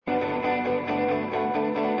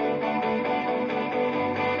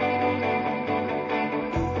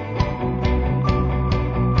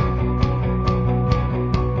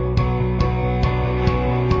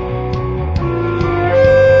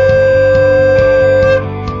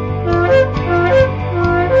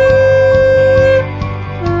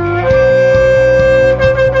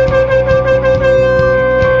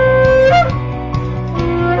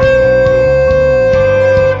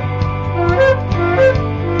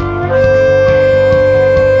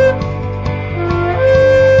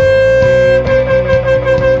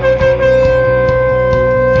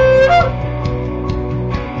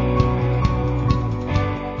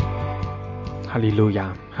路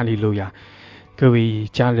亚，哈利路亚！各位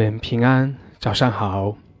家人平安，早上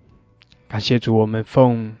好！感谢主，我们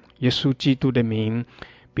奉耶稣基督的名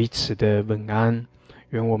彼此的问安。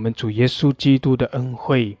愿我们主耶稣基督的恩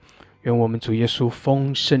惠，愿我们主耶稣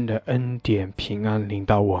丰盛的恩典平安临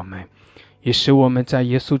到我们，也使我们在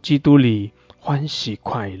耶稣基督里欢喜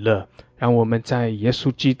快乐，让我们在耶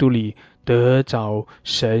稣基督里得着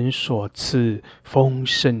神所赐丰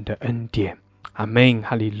盛的恩典。阿们，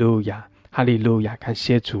哈利路亚，哈利路亚！感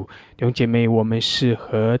谢主，弟兄姐妹，我们是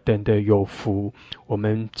何等的有福，我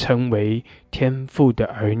们成为天父的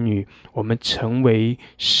儿女，我们成为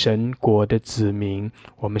神国的子民，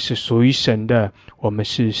我们是属于神的，我们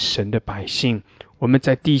是神的百姓，我们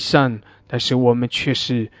在地上，但是我们却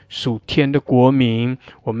是属天的国民，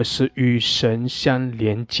我们是与神相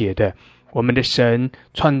连结的。我们的神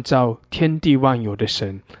创造天地万有的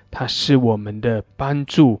神，他是我们的帮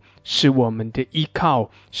助，是我们的依靠，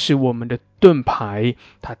是我们的盾牌，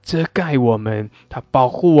他遮盖我们，他保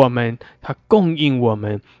护我们，他供应我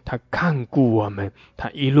们，他看顾我们，他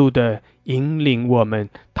一路的引领我们，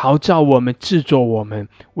陶造我们，制作我们，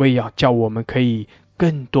为要叫我们可以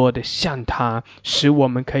更多的像他，使我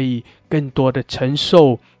们可以更多的承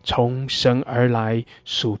受从神而来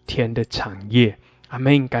属天的产业。阿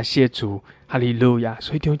们，感谢主，哈利路亚！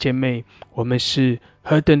所以弟兄姐妹，我们是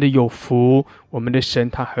何等的有福，我们的神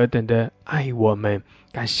他何等的爱我们，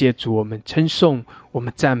感谢主，我们称颂，我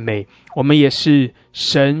们赞美，我们也是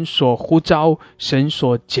神所呼召，神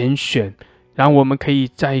所拣选，让我们可以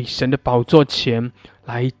在神的宝座前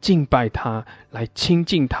来敬拜他，来亲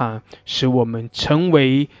近他，使我们成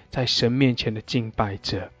为在神面前的敬拜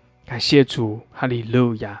者。感谢主，哈利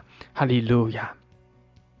路亚，哈利路亚！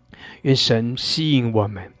愿神吸引我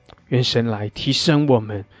们，愿神来提升我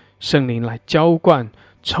们，圣灵来浇灌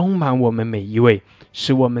充满我们每一位，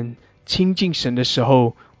使我们亲近神的时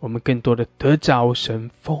候，我们更多的得着神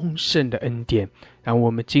丰盛的恩典，让我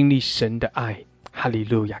们经历神的爱。哈利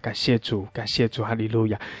路亚！感谢主，感谢主，哈利路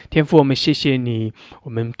亚！天父，我们谢谢你，我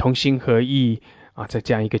们同心合意在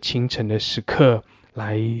这样一个清晨的时刻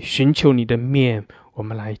来寻求你的面，我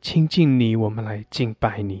们来亲近你，我们来敬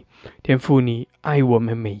拜你。天父，你爱我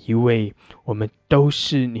们每一位，我们都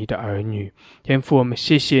是你的儿女。天父，我们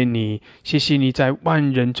谢谢你，谢谢你在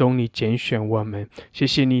万人中你拣选我们，谢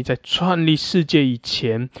谢你在创立世界以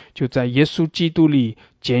前，就在耶稣基督里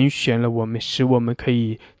拣选了我们，使我们可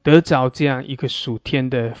以得着这样一个属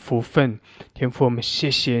天的福分。天父，我们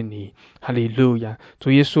谢谢你，哈利路亚！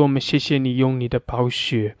主耶稣，我们谢谢你用你的宝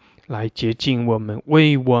血来洁净我们，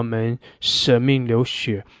为我们舍命流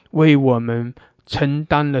血，为我们承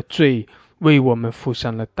担了罪，为我们付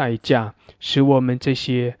上了代价，使我们这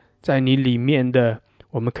些在你里面的，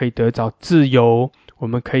我们可以得着自由，我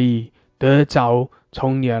们可以得着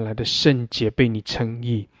从你而来的圣洁，被你称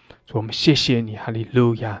义。我们谢谢你，哈利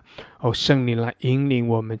路亚！圣灵来引领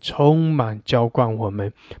我们，充满浇灌我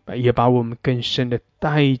们，也把我们更深的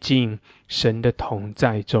带进神的同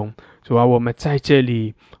在中。主啊，我们在这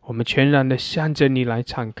里，我们全然的向着你来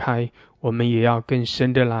敞开，我们也要更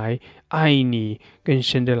深的来爱你，更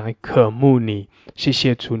深的来渴慕你。谢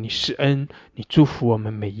谢主，你施恩，你祝福我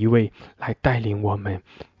们每一位，来带领我们。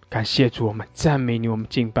感谢主，我们赞美你，我们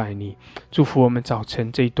敬拜你，祝福我们早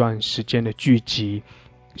晨这段时间的聚集，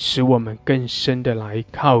使我们更深的来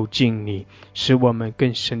靠近你，使我们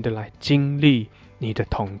更深的来经历你的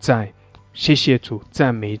同在。谢谢主，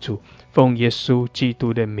赞美主，奉耶稣基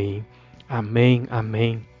督的名，阿们，阿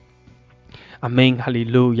们，阿们，哈利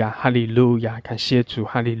路亚，哈利路亚！感谢主，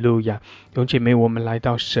哈利路亚！弟兄姐妹，我们来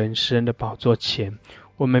到神的宝座前，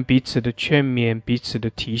我们彼此的劝勉，彼此的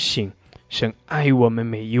提醒。神爱我们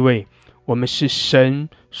每一位，我们是神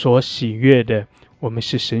所喜悦的，我们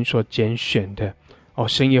是神所拣选的。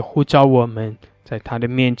神也呼召我们在他的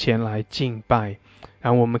面前来敬拜，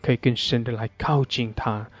让我们可以更深的来靠近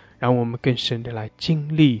他，让我们更深的来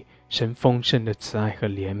经历神丰盛的慈爱和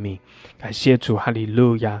怜悯。感谢主，哈利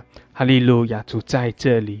路亚，哈利路亚！主在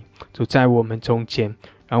这里，主在我们中间，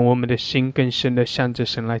让我们的心更深的向着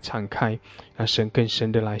神来敞开，让神更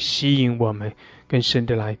深的来吸引我们，更深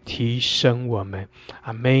的来提升我们。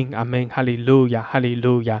阿们，阿们，哈利路亚，哈利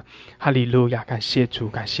路亚，哈利路亚！感谢主，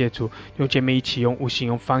感谢主！用姐妹一起用无形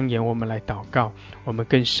用方言，我们来祷告，我们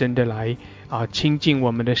更深的来亲近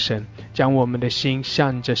我们的神，将我们的心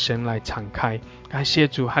向着神来敞开。感谢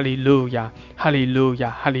主，哈利路亚，哈利路亚，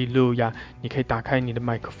哈利路亚！你可以打开你的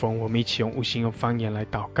麦克风，我们一起用悟性用方言来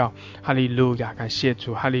祷告。哈利路亚，感谢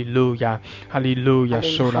主，哈利路亚，哈利路亚，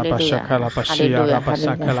苏拉巴沙卡拉巴西亚拉巴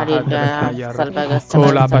萨卡拉哈德卡亚拉，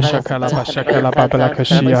欧拉巴沙卡拉巴沙卡拉巴巴拉克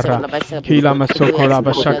西亚拉，基拉马索科拉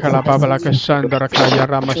巴沙卡拉巴巴拉克山德拉卡亚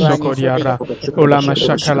拉马索科亚拉，欧拉马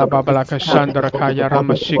沙卡拉巴巴拉克山德拉卡亚拉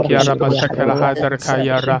马西基亚拉巴萨卡拉哈德卡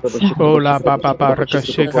亚拉，欧拉巴巴巴拉克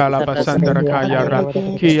西卡拉巴山德拉卡亚。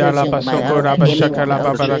Kia la basoko la bashaka la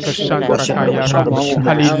babara kashandra kayara.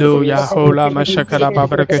 Hallelujah. Hola mashaka la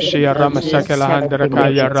babara kashira masaka la handra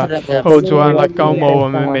kayara. 主啊，来高摩我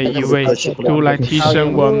们每一位，主来提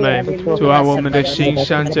升我们，主啊，我们的心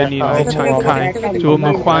向着你来敞开，主我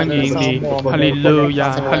们欢迎你。哈利路亚，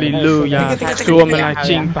哈利路亚。主我们来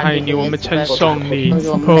敬拜你，我们称颂你。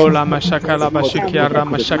Hola mashaka la bashikara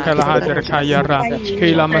mashaka la handra kayara.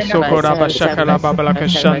 Kila masoko la bashaka la babara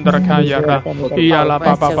kashandra kayara. Iyala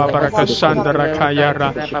baba baba kasandra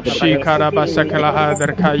kayara shikara basakala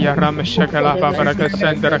hadar kayara mashakala baba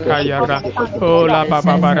kasandra kayara ola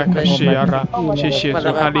baba baba kashira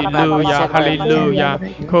shishizu hallelujah hallelujah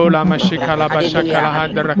kola mashikala basakala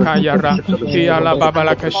hadar kayara iyala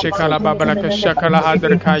baba kashikala baba kashakala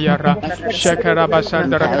hadar kayara shakara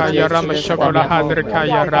basandra kayara mashakala hadar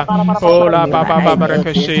kayara ola baba baba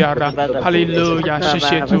kashira hallelujah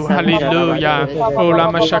shishizu hallelujah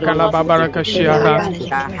ola mashakala baba kashira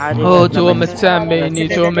哦，主我们赞美你，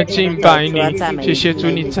主我们敬拜你，谢谢主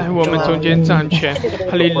你在我们中间掌权，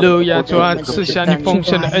哈利路亚！主啊，赐下你丰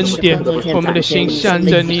盛的恩典，我们的心向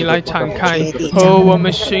着你来敞开。哦，我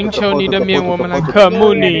们寻求你的面，我们来渴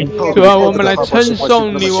慕你，主啊，我们来称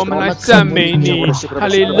颂你，我们来赞美你，哈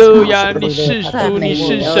利路亚！你是主，你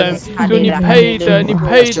是神，主你配的，你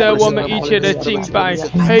配的我们一切的敬拜，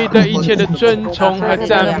配的一切的尊崇和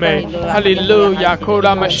赞美，哈利路亚！库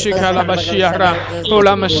拉玛西卡拉巴西亚拉。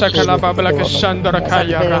Ola masakala babalaka shandra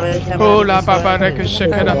kayara Ola babaraka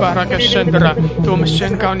shakala baraka shandra 我们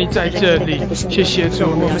宣告你在这里，谢谢主，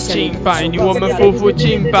我们敬拜你，我们夫妇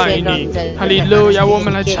敬拜你，哈利路亚，我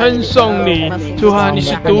们来称颂你，主啊，你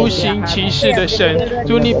是独行其事的神，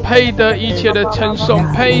主你配得一切的称颂，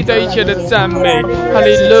配得一切的赞美，哈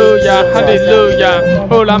利路亚，哈利路亚。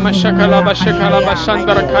Ola masakala bashakala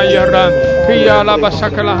bashandra kayara Kiyala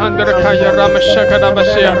basakala handra kayara mashakala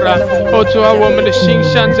basayara 哦，主啊，我们的心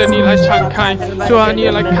向着你来敞开，主啊，你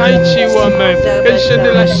也来开启我们，更深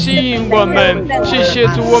的来吸引我们。谢谢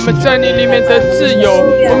主，我们在你里面得自由，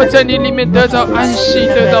我们在你里面得到安息，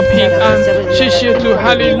得到平安。谢谢主，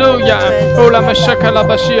哈利路亚。哦，拉玛沙卡拉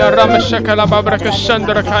巴西亚，拉玛沙卡拉巴布拉克山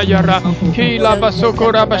德拉卡亚拉，基拉巴索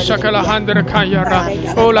库拉巴沙卡拉汉德拉卡亚拉，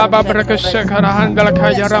哦，拉巴布拉克沙卡拉汉德拉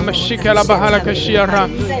卡亚拉，玛西卡拉巴哈拉克西亚拉，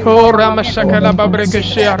哦，拉玛沙卡拉巴布拉克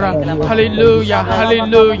西亚拉，哈利路亚，哈利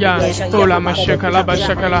路亚。哦，拉玛沙卡拉巴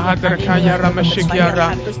沙卡拉哈德拉卡亚拉，玛西亚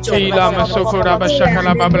拉，基拉玛索库拉巴沙卡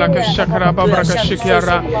拉巴布拉克沙卡拉巴布拉克西亚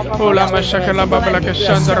拉，哦，拉玛沙卡拉巴布拉克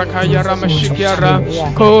山德拉卡亚拉，玛西亚拉，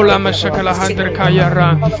哦，拉玛沙卡拉汉德拉卡亚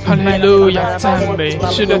拉，哈利路亚，赞美，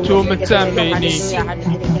是的，主我们赞美你，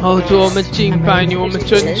哦，主我们敬拜你，我们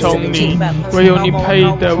尊崇你，唯有你配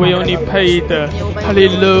的，唯有你配的，哈利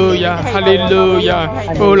路亚，哈利路亚，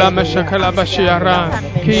哦，拉玛沙卡拉巴西亚拉，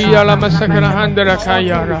基亚拉玛沙卡拉汉德拉卡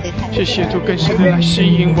亚拉，谢谢主更深的来吸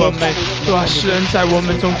引我们，主啊，施恩在我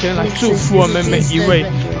们中间来祝福我们每一位，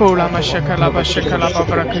哦，拉玛沙卡拉巴沙卡拉巴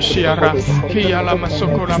布拉克西亚拉，基亚拉玛索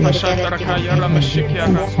库拉巴山德拉卡亚拉玛西亚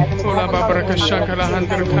拉，哦，拉巴布拉克沙卡拉汉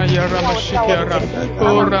德拉卡亚拉玛西亚拉，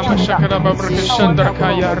哦，拉玛沙卡拉巴布拉克山德拉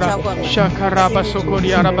卡亚拉，沙卡拉巴索库里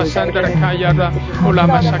亚拉巴山德拉卡亚拉，哦，拉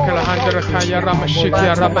玛沙卡拉汉德拉卡亚拉玛西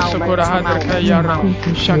亚拉巴索库拉汉德拉卡亚拉，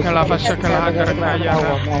沙卡拉巴沙卡拉汉德拉卡亚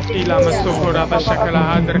拉，伊拉玛索库拉巴沙卡拉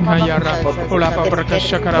汉德拉卡亚拉，哦，拉巴布拉克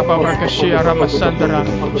沙卡拉巴布拉克西亚拉玛山德拉，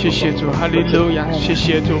谢谢主，哈利路亚，谢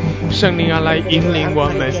谢主，圣灵啊来引领我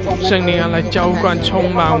们，圣灵啊来浇灌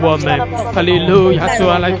充满我们，哈利路亚，主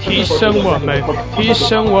啊来提升我们，提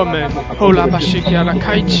升我们，哦，拉巴西亚拉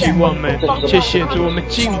开启我们，谢谢主，我们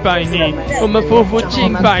敬拜你，我们夫妇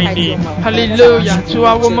敬拜你，哈利路亚，主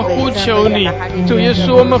啊，我们呼求你，主耶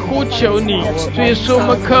稣，我们呼求你，主耶稣，我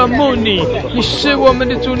们渴慕你，你是我们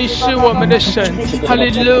的主，你是我们的神，哈利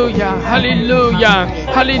路亚，哈利路亚，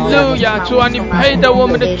哈利路亚，主啊，你配得我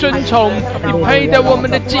们的尊崇，你配得我们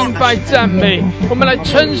的敬拜赞美，我们来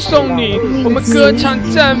称颂你，我们歌唱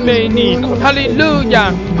赞美你，哈利路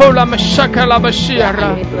亚，哦，拉玛沙卡拉巴西亚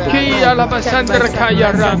拉，基亚拉巴山德拉卡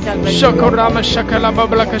亚拉，沙库拉玛沙卡拉巴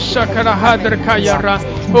布拉克沙卡拉哈德拉卡亚拉，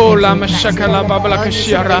哦，拉玛沙卡拉巴布拉克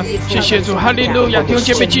西亚拉，谢谢主，哈利路亚，弟兄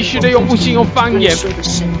姐妹继续的用悟性用方言，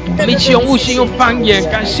我们一起用悟性用方言眼，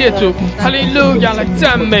感谢主，哈利路亚，来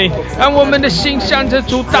赞美，让我们的心向着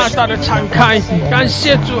主大大的敞开，感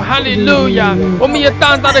谢主，哈利路亚，我们也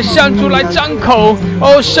大大的向主来张口，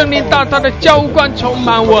圣灵大大的浇灌充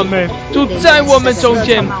满我们，主在我们中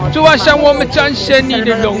间，主啊，向我们展现你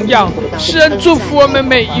的荣耀，施恩祝福我们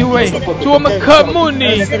每一位，主我们渴慕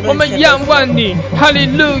你，我们仰望你，哈利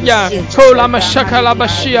路亚。Kola mashaka la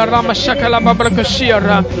bashia rama shaka la babraka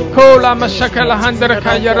shiara Kola mashaka la handra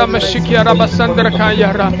kaya rama shikia rama sandra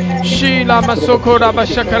kaya ra Shila masoko rama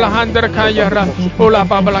shaka la handra kaya ra Ola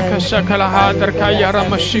babraka shaka la handra kaya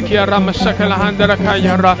rama shikia rama shaka la handra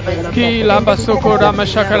kaya ra Kila basoko rama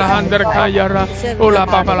shaka la handra kaya ra Ola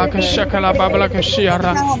babraka shaka la babraka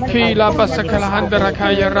shiara Kila basaka la handra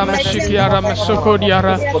kaya rama shikia rama soko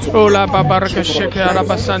diara Ola babraka shaka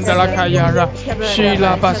rama sandra kaya ra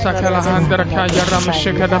Shila basaka la handra kaya rama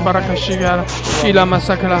shikara baraka shikara ila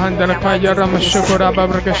masakala handra kaya rama shukura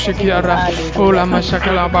baraka shikara ola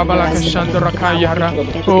masakala babala kashandra kaya ra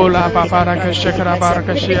ola babaraka shikara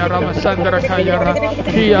baraka shikara masandra kaya ra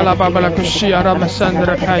ila babala kashira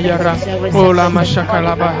masandra kaya ra ola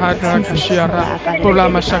masakala bahadra kashira ola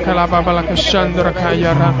masakala babala kashandra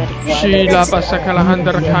kaya ra shila basakala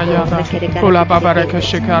handra kaya ra ola babaraka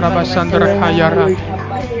shikara basandra kaya ra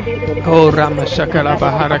Ora masakala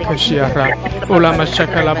bahara kashiara ola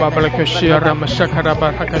masakala babala kashiara masakala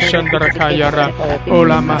bahara kashandra kayara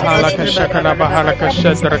ola mahala kashakala bahara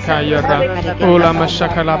kashandra kayara ola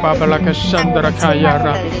masakala babala kashandra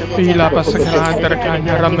kayara ila basakala handra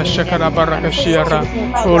kayara masakala bahara kashiara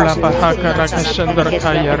ola bahara kashandra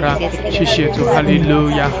kayara 谢谢主哈利路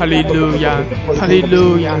亚哈利路亚哈利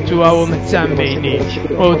路亚主啊我们赞美你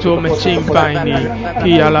主我们敬拜你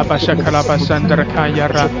伊阿拉巴沙卡拉巴山德卡亚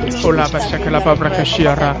拉欧拉巴沙卡拉巴布拉克西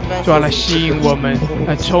亚拉主啊来吸引我们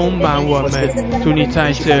来充满我们主你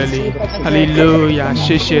在这里哈利路亚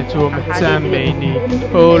谢谢主我们赞美你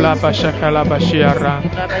欧拉巴沙卡拉巴西亚拉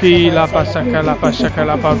伊拉巴沙卡拉巴沙卡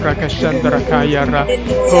拉巴布拉克山德卡亚拉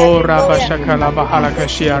欧拉巴沙卡拉巴哈拉克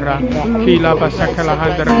西亚拉伊拉巴沙卡拉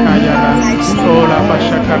汉德卡亚拉欧拉巴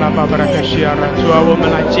沙卡拉巴布拉克西亚拉主啊我们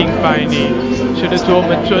来敬拜你是的主我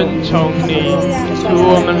们尊崇你主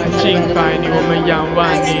我们来敬拜你我们仰望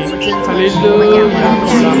你哈利路亚欧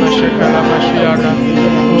拉玛沙卡拉巴西亚拉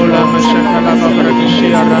欧拉玛沙卡拉巴布拉克西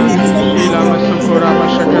亚拉伊拉玛苏库拉玛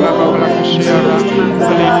沙卡拉巴布拉克西亚拉哈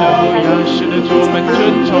利路亚是的主我们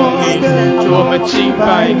尊崇你主我们敬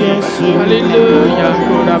拜你哈利路亚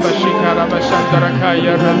欧拉巴西卡拉巴山德拉卡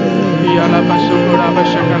亚拉伊拉巴苏库拉巴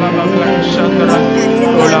沙卡拉巴布拉克山德拉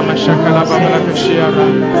欧拉玛沙卡拉巴布拉克西亚拉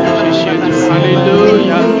谢谢主哈利路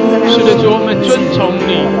亚是的主我们尊崇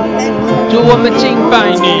你主我们敬拜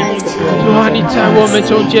你主啊你在我们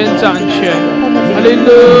中间掌权哈利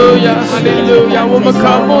路亚哈利路亚我们渴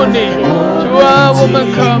慕你主啊我们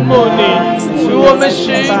渴慕你主我们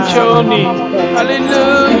寻求你哈利路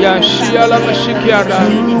亚西亚拉巴西基亚拉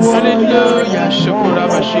哈利路亚苏库拉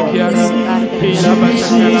巴西基亚拉伊拉巴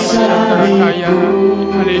萨卡拉巴山德拉卡亚拉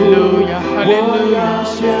哈利路亚哈利路亚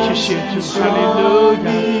谢谢主哈利路亚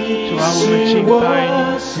主啊我们敬拜你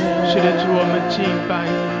是的主我们敬拜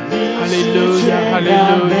你哈利路亚哈利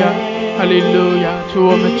路亚哈利路亚主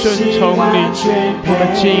我们尊崇你我们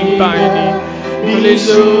敬拜你哈利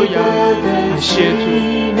路亚感谢主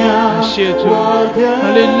感谢主哈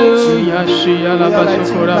利路亚西亚拉巴苏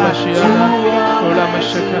库拉巴西亚拉欧拉玛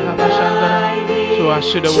什卡拉巴山德拉主啊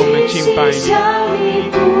是的我们敬拜你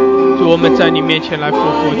主我们在你面前来匍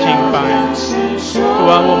匐敬拜主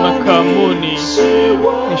啊我们渴慕你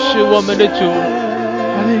你是我们的主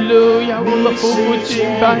哈利路亚我们匍匐敬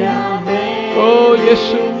拜耶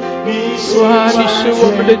稣主啊你是我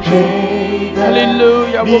们的主哈利路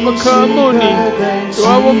亚我们渴慕你主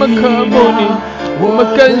啊我们渴慕你我们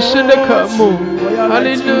更深的渴慕哈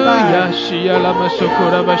利路亚西亚拉玛苏库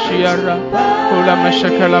拉巴西亚拉乌拉玛沙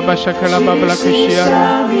卡拉巴沙卡拉巴布拉克西亚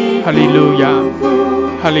拉哈利路亚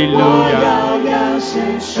哈利路亚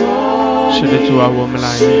是的主啊我们来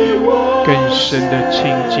更深的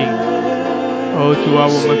亲近主啊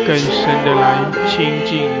我们更深的来亲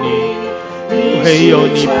近你唯有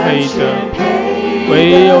你配的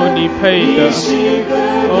唯有你配的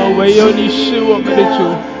唯有你是我们的主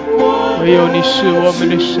唯有你是我们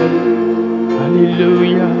的神哈利路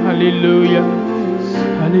亚哈利路亚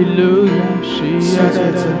哈利路亚是呀的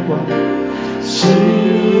光是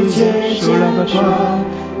苏拉巴沙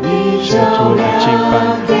是主我们敬拜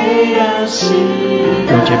弟兄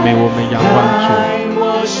姐妹我们仰望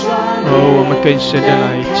主我们更深的来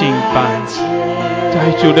敬拜在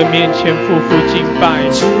主的面前匍匐敬拜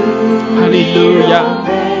哈利路亚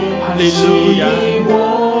哈利路亚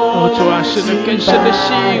主啊是的更深的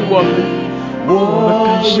吸引我们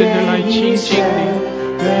更深的来亲近你，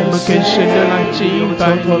我们更深的来敬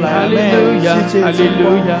拜你。哈利路亚，哈利路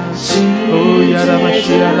亚。哦呀拉巴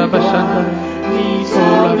西呀拉巴山达，哦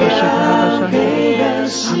拉巴西拉巴山达。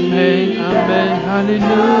阿门阿门，哈利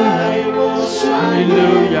路亚，哈利路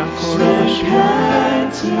亚，哦拉巴西呀，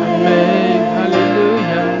阿门哈利路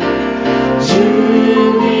亚。主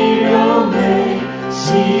你柔美吸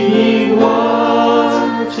引我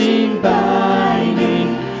敬拜你，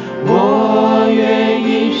我愿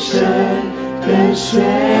一生跟随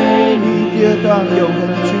你。第二段永恒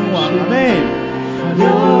的君王，阿们。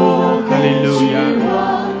哈利路亚，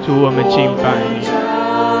主我们敬拜你。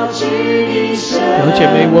弟兄姐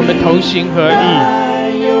妹，我们同心合意，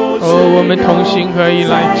我们同心合意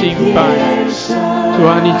来敬拜。主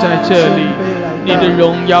啊，你在这里，你的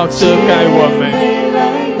荣耀遮盖我们。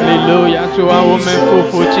哈利路亚，主啊，我们匍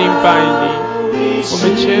匐敬拜你，我们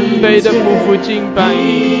谦卑的匍匐敬拜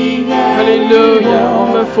你。哈利路亚，我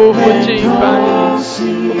们匍匐敬拜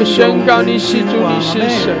你，我们宣告你是主，你是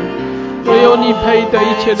神，唯有你配得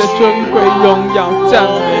一切的尊贵、荣耀、赞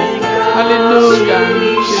美。哈利路亚，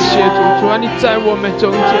谢谢主，主啊，你在我们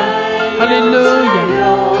中间。哈利路亚，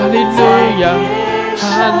哈利路亚，哈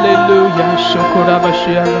利路亚，受苦拉巴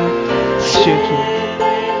西亚拉，谢主，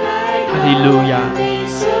哈利路亚。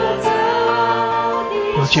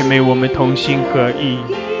弟兄姐妹，我们同心合意，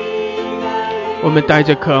我们带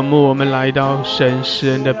着渴慕，我们来到神施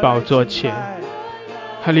恩的宝座前。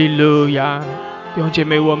哈利路亚，弟兄姐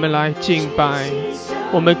妹，我们来敬拜，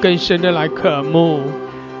我们更深的来渴慕。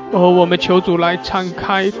我们求主来敞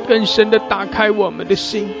开，更深的打开我们的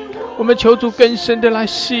心，我们求主更深的来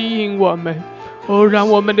吸引我们。让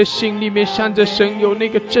我们的心里面向着神有那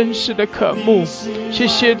个真实的渴慕。谢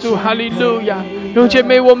谢主，哈利路亚。弟兄姐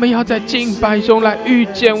妹，我们要在敬拜中来遇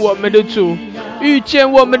见我们的主，遇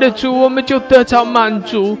见我们的主，我们就得着满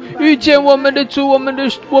足；遇见我们的主，我们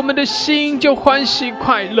的心就欢喜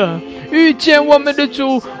快乐；遇见我们的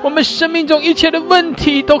主，我们生命中一切的问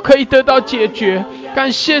题都可以得到解决。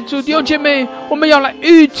感谢主，弟兄姐妹，我们要来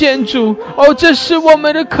遇见主。这是我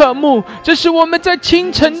们的渴慕，这是我们在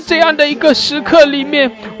清晨这样的一个时刻里面，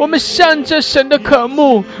我们向着神的渴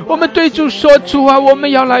慕，我们对主说：主啊，我们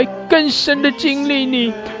要来更深的经历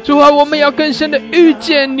你，主啊，我们要更深的遇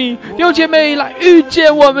见你。弟兄姐妹，来遇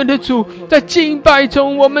见我们的主，在敬拜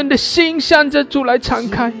中，我们的心向着主来敞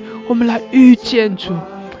开，我们来遇见主，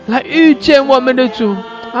来遇见我们的主。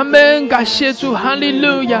阿们，感谢主，哈利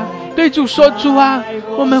路亚。对主说：主啊，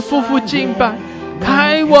我们匍匐敬拜，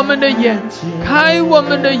开我们的眼，开我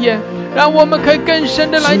们的眼，让我们可以更深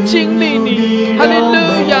的来经历你。哈利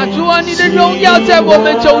路亚，主啊，你的荣耀在我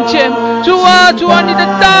们中间，主啊，主啊，你的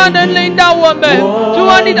大能领导我们，主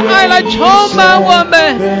啊，你的爱来充满我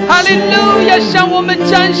们。哈利路亚，向我们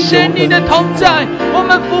展现你的同在，我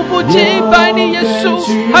们匍匐敬拜你，耶稣。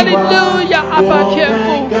哈利路亚，阿爸天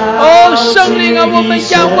父，圣灵啊，我们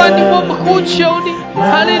仰望你，我们呼求你。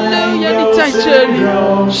哈利路亚，你在这里，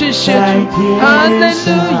谢谢主。哈利路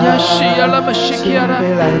亚，西呀拉玛西基亚拉，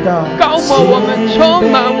高摩我们，充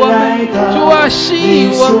满我们，主啊，吸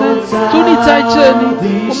引我们，主你在这里，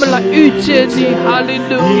我们来遇见你。哈利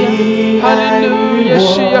路亚，哈利路亚，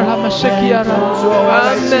西呀拉玛西基亚拉，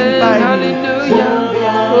阿门，哈利路亚，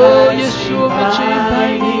耶稣，我们敬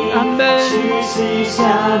拜你，阿门。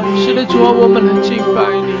是的，主啊，我们来敬拜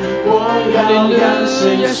你。哈利路亚，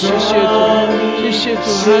谢谢主，谢谢主，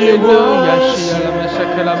哈利路亚，西呀拉玛西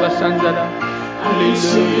基拉巴山达拉。哈利路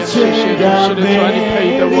亚，谢谢主，是的，主啊，你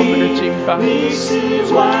配得我们的敬拜，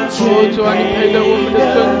主啊，你配得我们的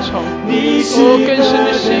尊崇，更深的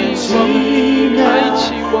吸引我们，开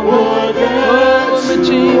启我们，我们敬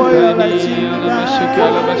拜你，拉玛西基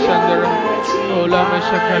拉巴山达拉，拉玛西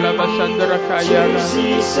基拉巴山达拉卡亚拉，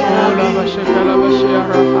拉玛西基拉巴西亚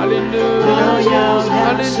拉，哈利路亚，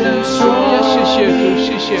哈利路亚，谢谢主，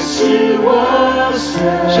谢谢主，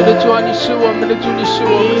是的，主啊，你是我们的主，你是我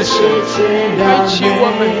们的神。开启我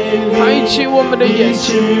们，开启我们的眼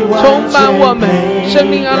睛，充满我们，生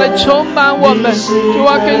命啊来充满我们，主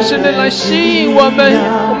啊更深的来吸引我们，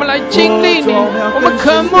我们来经历你，我们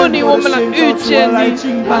渴慕你，我们来遇见你。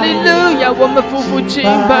哈利路亚，我们匍匐敬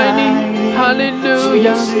拜你。哈利路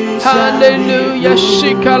亚，哈利路亚，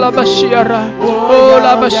西卡拉巴西亚拉，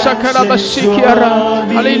拉巴沙卡拉巴西亚拉，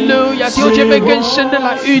哈利路亚，弟兄姐妹更深的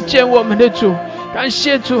来遇见我们的主。感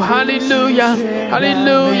谢主，哈利路亚，哈利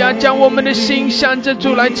路亚，将我们的心向着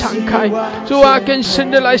主来敞开，主啊更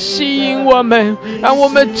深的来吸引我们，让我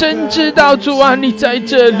们真知道主啊你在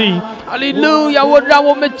这里。哈利路亚！让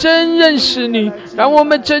我们真认识你，让我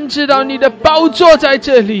们真知道你的宝座在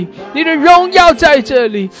这里，你的荣耀在这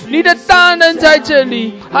里，你的大能在这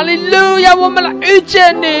里。哈利路亚！我们来遇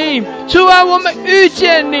见你，主啊，我们遇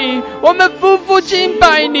见你，我们夫妇敬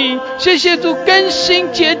拜你。谢谢主更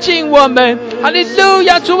新洁净我们。哈利路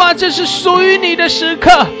亚！主啊，这是属于你的时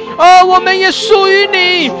刻。我们也属于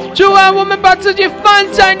你，主啊，我们把自己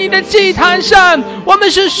放在你的祭坛上，我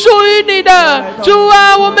们是属于你的，主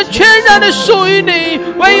啊，我们全然的属于你，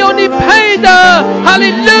唯有你配的。哈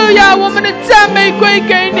利路亚！我们的赞美归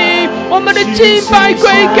给你，我们的敬拜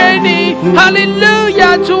归给你。哈利路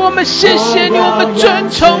亚！主，我们谢谢你，我们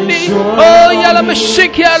尊崇你。呀拉玛西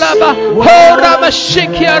克拉巴，拉玛西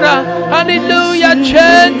克拉，哈利路亚！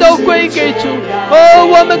全都归给主。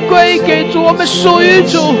我们归给主，我们属于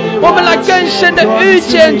主。我们来更深的遇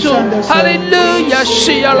见主，哈利路亚！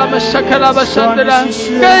西亚拉玛萨克拉巴山的啦，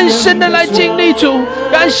更深的来经历主，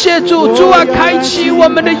感谢主，主啊，开启我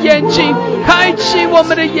们的眼睛，开启我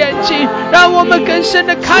们的眼睛，让我们更深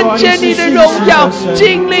的看见你的荣耀，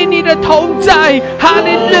经历你的同在，哈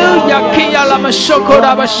利路亚！基亚拉玛索克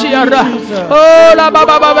拉巴西亚拉，拉巴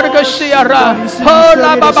巴巴巴个西亚拉，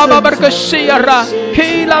拉巴巴巴巴个西亚拉，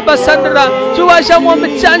基拉巴山的啦，主啊，向我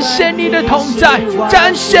们展现你的同在，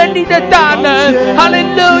展现你的大能，哈利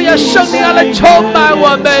路亚！圣灵啊，来充满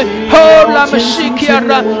我们，拉玛西克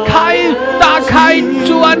拉，打开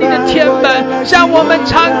主啊你的天门，向我们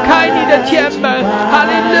敞开你的天门，哈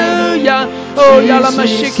利路亚！呀拉玛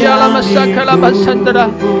西克拉玛萨克拉巴山的啦，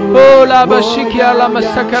拉玛西克拉玛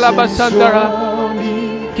萨克拉巴山的啦。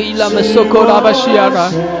Kila masoko la bashiara,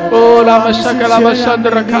 la masaka la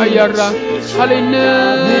basandra kayara.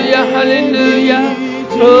 Hallelujah, hallelujah.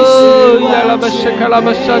 Ya la basaka la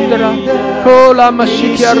basandra, la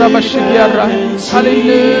mashikiara bashikiara.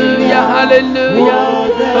 Hallelujah, hallelujah.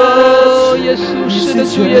 Yesu 是的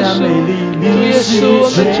主耶稣，主耶稣，我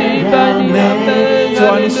们敬拜你，阿门。主啊，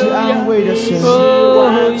你是安慰的神。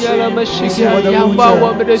呀la mashikiara，仰望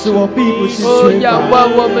我们的主，仰望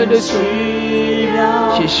我们的主。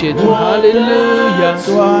谢谢主，哈利路亚，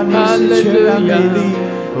哈利路亚。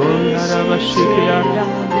拉巴西克亚，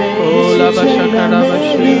拉巴沙卡拉巴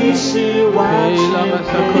西，拉巴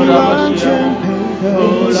沙克拉巴西，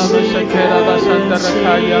拉巴沙克拉巴山达拉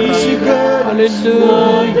卡亚拉，哈利路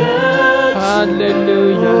亚，哈利路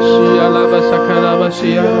亚，西亚拉巴沙卡拉巴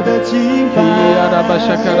西亚，拉巴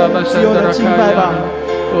沙卡拉巴山达拉卡亚。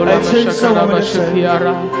来承受我们的神，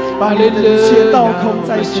把你的一切倒空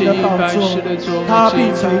在神的宝座，他必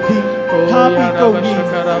垂听，他必供应。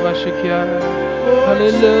哈利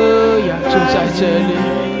路亚，主在这里，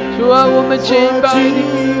主啊，我们敬拜你。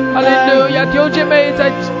哈利路亚，弟兄姐妹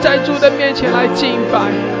在主的面前来敬拜。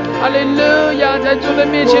哈利路亚，在主的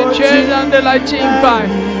面前全然的来敬拜。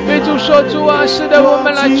对主说，主啊，是的，我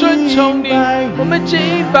们来尊崇你，我们敬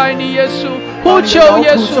拜你，耶稣。呼求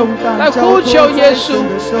耶稣，来呼求耶稣，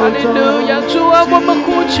哈利路亚！主啊，我们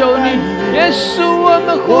呼求你，耶稣，我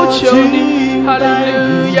们呼求你，哈利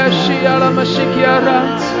路亚！西亚拉玛西基亚拉，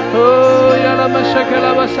亚拉玛沙克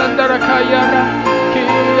拉巴山达拉卡亚拉，基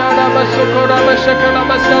亚拉巴索科拉巴沙克拉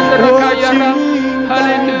巴山达拉卡亚拉，哈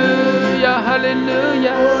利路亚，哈利路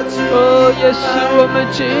亚！耶稣，我们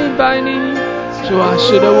敬拜你，主啊，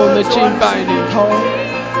是的，我们敬拜你。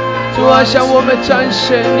主啊，向我们展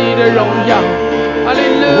现你的荣耀，哈利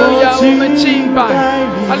路亚，我们敬拜，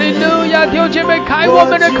哈利路亚，弟兄姐妹，开我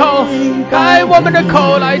们的口，开我们的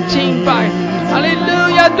口来敬拜，哈利路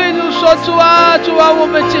亚，对主说，主啊，主啊，我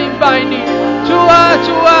们敬拜你，主啊，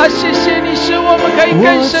主啊，谢谢你使我们可以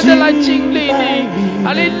更深的来经历你，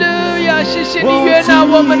哈利路亚，谢谢你悦纳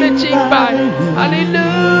我们的敬拜，哈利路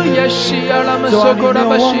亚，西亚拉玛索科拉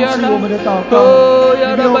巴西亚拉，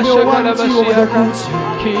亚拉巴西卡拉巴西亚拉。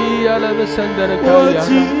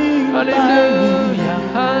哈利路亚，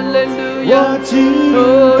哈利路亚，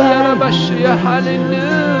亚拉巴西亚，哈利路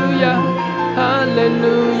亚，哈利路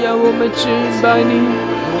亚，我们敬拜你，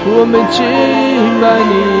我们敬拜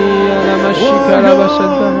你，亚拉巴西卡拉巴山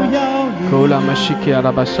达拉，库拉玛西卡拉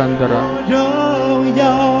巴山达拉，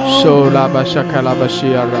索拉巴沙卡拉巴西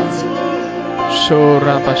亚拉，索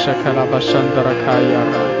拉巴沙卡拉巴山达拉卡亚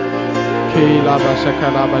拉，基拉巴沙卡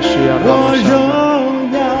拉巴西亚拉巴山达。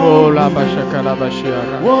la bashaka la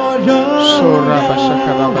bashiara, sora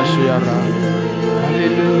bashaka la bashiara.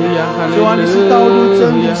 Hallelujah,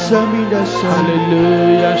 hallelujah,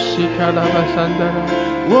 hallelujah, shikara basandara.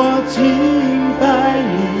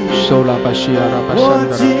 Sola bashiara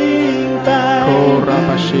basandara, kora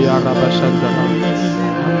bashiara basandara.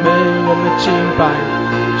 Amen， 我们敬拜，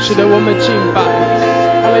是的，我们敬拜。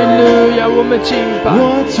哈利路亚，我们敬拜。哈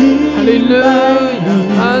利路亚，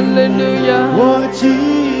哈利路亚。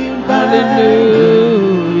哈利路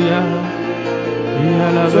亚。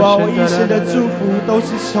主啊，我一切的祝福都是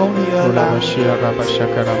从你而来。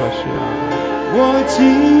我敬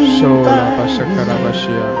拜你，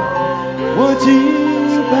我敬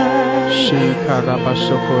拜你。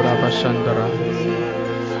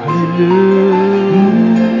哈利路亚，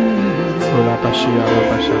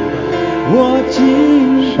我敬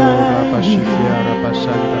拜你，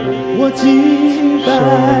我敬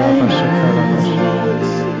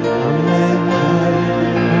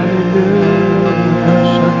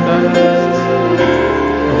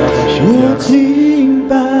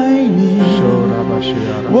拜你。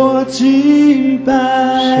我敬拜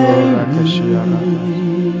你，我敬拜你，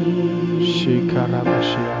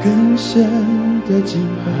更深的敬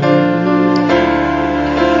拜。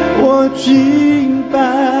我敬拜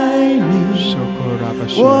你，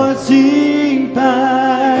我敬拜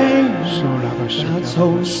你，他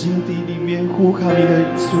从心底里面呼喊你的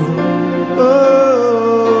主。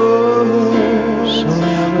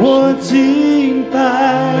我敬拜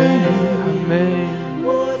你，我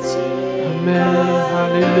敬拜哈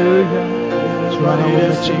利路亚。主啊，我们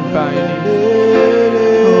敬拜你。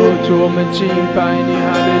主，我们敬拜你。哈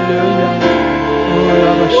利路亚。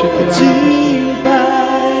我敬拜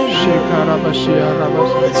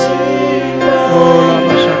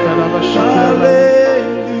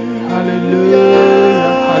哈利路亚，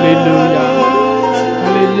哈利路亚，哈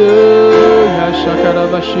利路亚，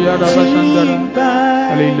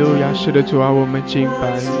哈利路亚，是的，主啊，我们敬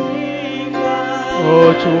拜你。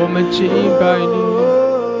主，我们敬拜你。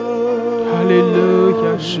哈利路亚，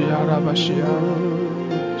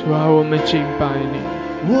主啊，我们敬拜你。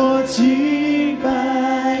我敬拜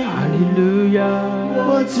你，哈利路亚，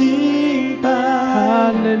我敬拜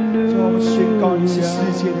哈利路亚。主，我们宣告你是世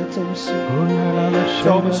界的中心，主，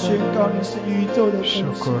我们宣告你是宇宙的中心。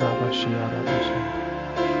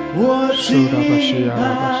我敬拜你，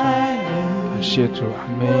感谢主，阿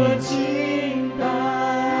们。主，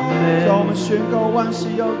我们宣告万事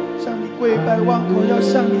要向你跪拜，万口要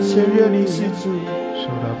向你承认你是主。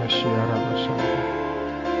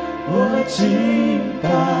我敬拜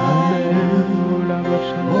你，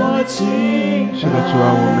我敬拜你。是的，主啊，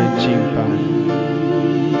我们敬拜你。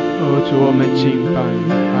主，我们敬拜你。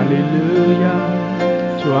哈利路亚。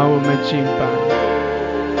主啊，我们敬拜你。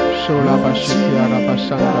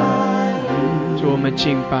主，我们敬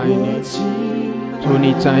拜你。主，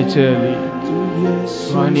你在这里。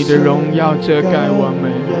主啊，你的荣耀遮盖我们，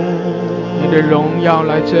你的荣耀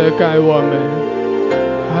来遮盖我们。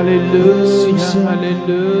哈利路亚，哈利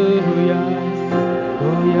路亚。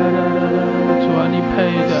主啊，你配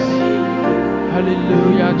的。哈利路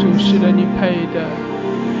亚，主，是的，你配的。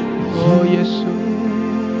耶稣。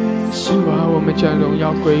主啊，我们将荣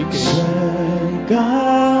耀归给你。哈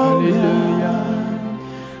利路亚。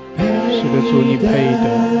是的，主，你配的。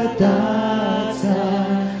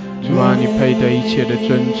主啊，你配得一切的尊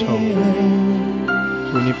崇。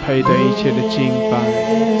主，你配得一切的敬拜。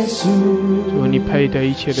主，你配得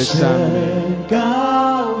一切的赞美。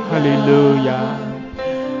哈利路亚，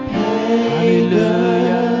哈利路亚，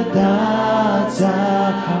哈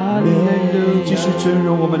利路亚。继续尊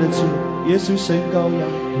荣我们的主耶稣，神羔羊，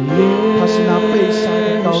他是那被杀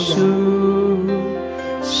的羔羊，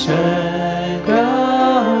神羔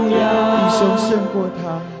羊，弟兄胜过他，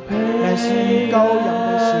乃是因羔羊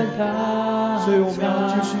的血。所以我们要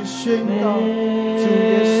继续宣告主耶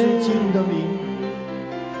稣基督的名。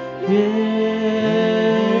耶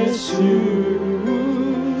稣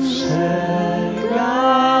神羔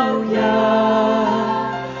羊，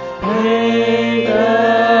配得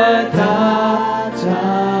大赞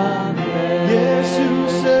美。耶稣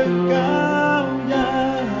神羔羊，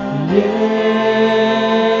耶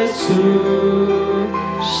稣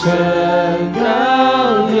神羔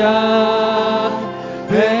羊，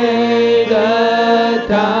配得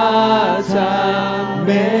大赞美。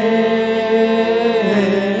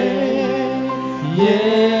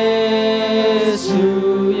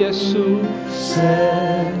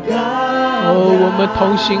我们同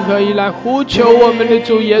心合一来呼求我们的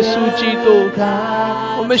主耶稣基督，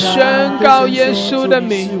我们宣告耶稣的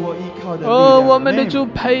名。我们的主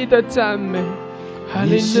配的赞美。哈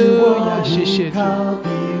利路亚，谢谢主。主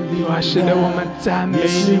啊，是的，我们赞美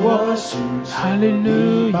你。哈利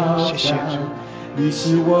路亚，谢谢主。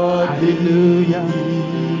哈利路亚，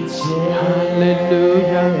哈利路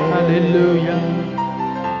亚，哈利路亚。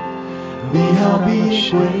你好比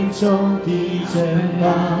贵重的珍宝，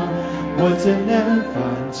我怎能放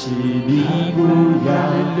弃你不要？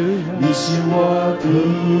你是我的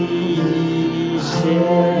一切，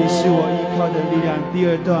你是我依靠的力量。第二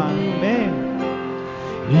段，Amen。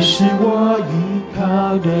你是我依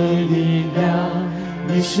靠的力量，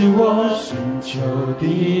你是我寻求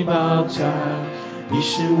的保障，你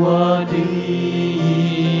是我的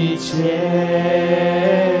一切。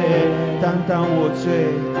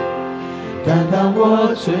当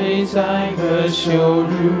我罪灾和羞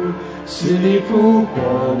辱，死里复活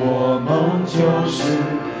我蒙救赎，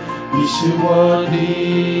你是我的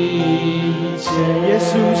一切。耶稣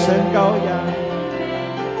神羔羊，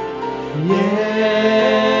耶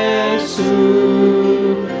稣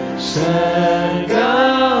神羔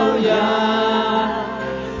羊，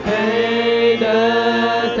配得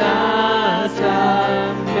大赞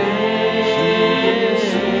美。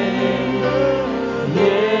耶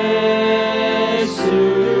稣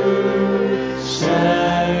神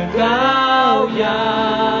羔羊，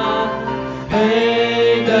配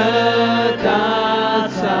得大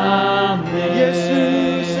赞美。耶稣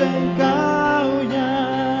神羔羊，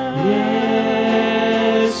耶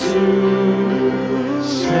稣神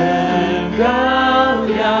羔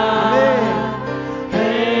羊，配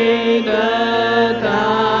得大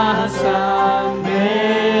赞美。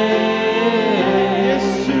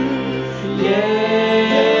耶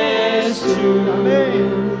稣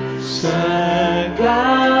神羔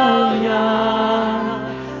羊，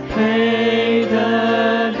配得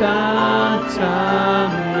大赞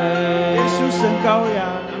美。耶稣神羔羊，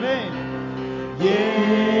阿们。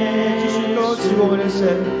继续高举我们的神，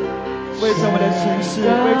为着我们的城市，为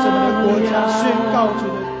着我们的国家宣告主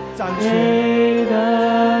的掌权。配得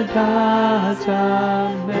大赞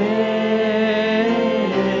美。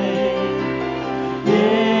耶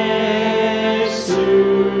稣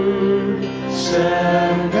神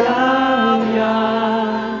羔羊，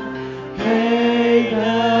配得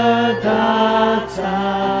大赞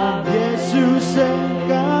美。耶稣神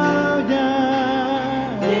羔羊。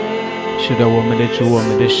是的，我们的主，我们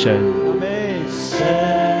的神，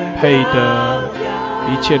配得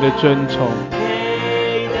一切的尊崇，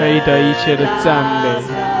配得一切的赞美，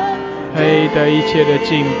配得一切的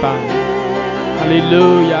敬拜。哈利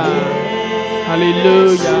路亚，哈利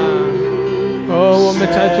路亚。我们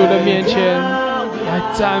在主的面前来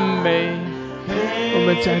赞美，我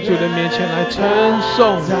们在主的面前来称颂。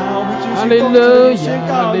哈利路亚，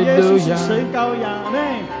哈利路亚。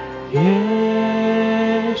耶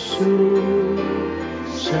稣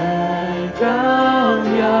神羔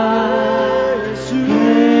羊，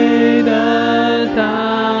配得大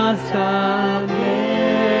赞美。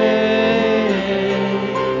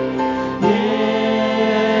耶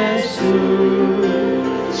稣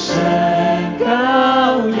神羔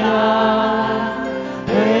羊，配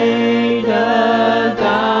得大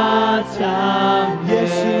赞美。耶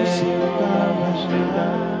稣神羔羊，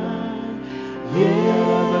耶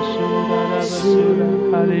稣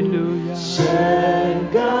哈利路亚，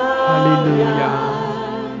哈利路亚。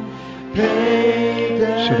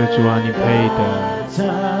是的，主啊，你配得。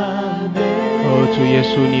主耶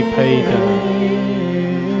稣，你配得。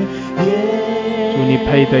主，你配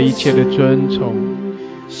得一切的尊崇。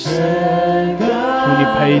主，你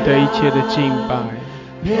配得一切的敬拜。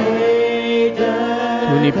主，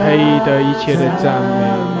你配得一切的赞美。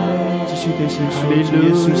继续对神说，哈利路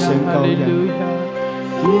亚，哈利路亚。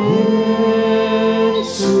耶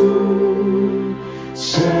稣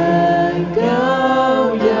神羔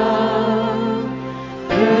羊，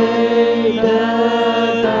配得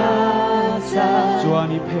大赞。主啊，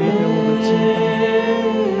你配得我们敬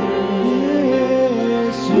拜。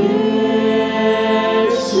耶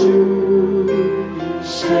稣神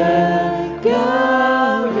羔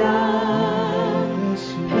羊，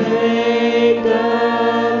配得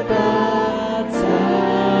大赞美。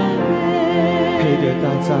配得大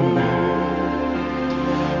赞美。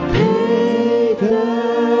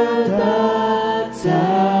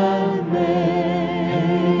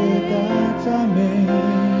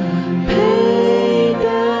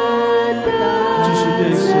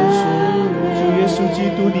基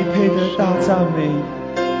督，你配得大赞美。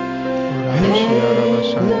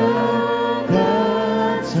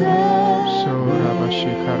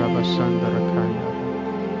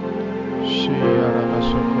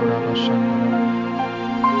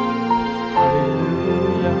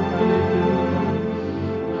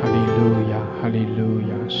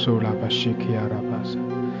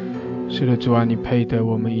是的，主啊，你配得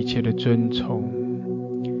我们一切的尊崇，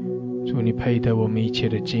主，你配得我们一切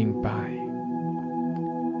的敬拜。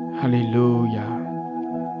哈利路亚，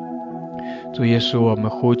主耶稣，我们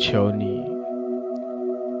呼求你，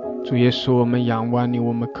主耶稣，我们仰望你，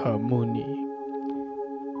我们渴慕你。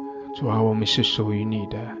主啊，我们是属于你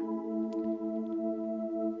的。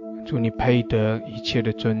主，你配得一切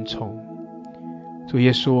的尊崇。主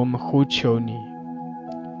耶稣，我们呼求你，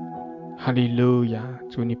哈利路亚，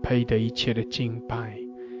主你配得一切的敬拜，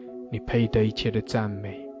你配得一切的赞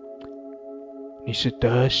美，你是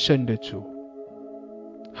得胜的主。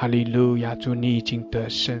哈利路亚，主你已经得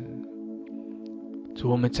胜。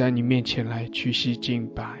主，我们在你面前来屈膝敬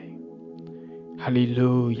拜。哈利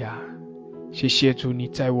路亚，谢谢主你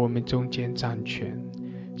在我们中间掌权，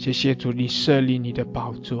谢谢主你设立你的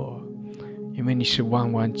宝座，因为你是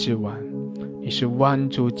万王之王，你是万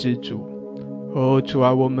主之主。主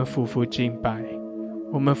啊，我们夫妇敬拜，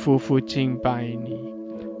我们夫妇敬拜你。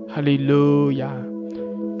哈利路亚，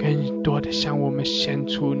更多的向我们显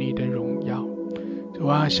出你的荣耀。主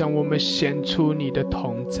啊，向我们显出你的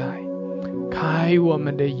同在，开我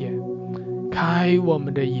们的眼，开我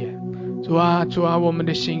们的眼。主啊，主啊，我们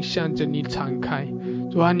的心向着你敞开。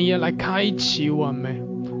主啊，你也来开启我们，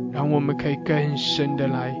让我们可以更深的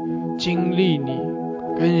来经历你，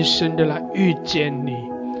更深的来遇见你。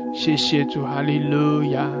谢谢主，哈利路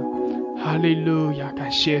亚，哈利路亚，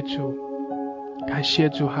感谢主，感谢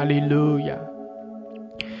主，哈利路亚。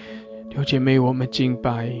弟兄姐妹，我们敬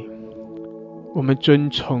拜，我们尊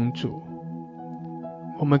崇主，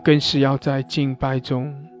我们更是要在敬拜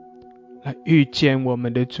中来遇见我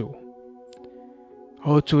们的主。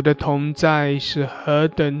主的同在是何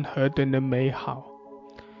等何等的美好。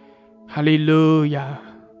哈利路亚，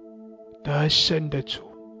得胜的主，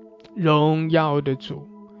荣耀的主，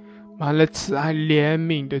满了慈爱怜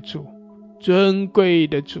悯的主，尊贵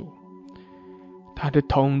的主，他的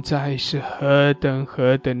同在是何等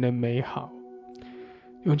何等的美好。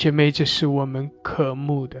弟兄姐妹，这是我们渴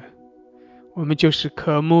慕的，我们就是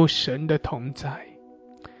渴慕神的同在。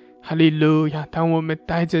哈利路亚，当我们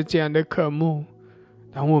带着这样的渴慕，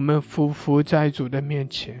当我们匍匐在主的面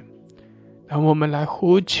前，当我们来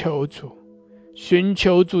呼求主，寻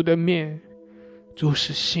求主的面，主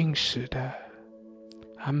是信实的，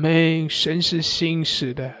阿们，神是信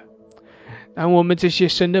实的。当我们这些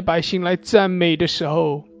神的百姓来赞美的时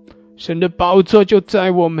候，神的宝座就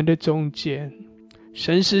在我们的中间，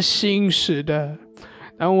神是信实的。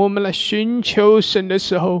当我们来寻求神的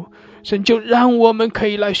时候，神就让我们可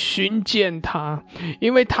以来寻见他，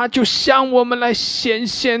因为他就向我们来显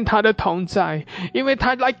现他的同在，因为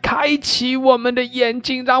他来开启我们的眼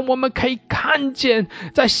睛，让我们可以看见，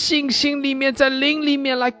在信心里面，在灵里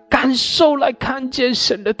面来感受，来看见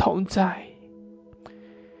神的同在。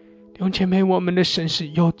弟兄姐妹，我们的神是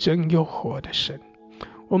又真又活的神，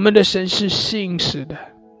我们的神是信实的。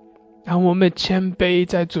让我们谦卑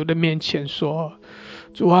在主的面前说，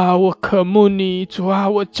主啊，我渴慕你，主啊，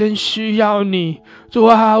我真需要你，主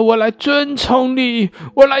啊，我来尊崇你，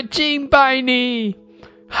我来敬拜你，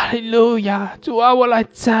哈利路亚，主啊，我来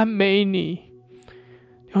赞美你。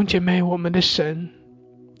弟兄姐妹，我们的神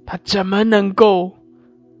他怎么能够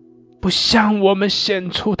不向我们显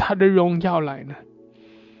出他的荣耀来呢？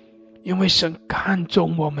因为神看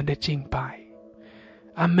重我们的敬拜。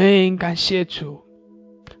阿们，感谢主，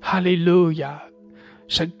哈利路亚。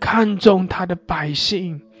神看重他的百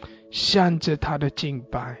姓向着他的敬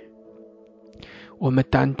拜。我们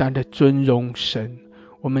单单的尊荣神，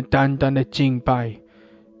我们单单的敬拜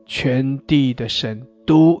全地的神，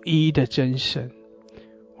独一的真神。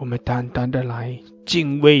我们单单的来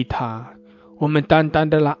敬畏他，我们单单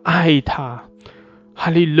的来爱他。哈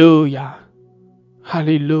利路亚，哈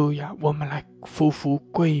利路亚，我们来匍匐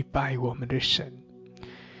跪拜我们的神。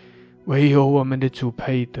唯有我们的主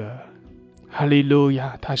配得，哈利路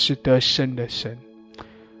亚，他是得胜的神。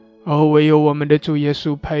唯有我们的主耶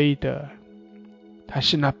稣配得，他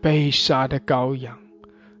是那被杀的羔羊，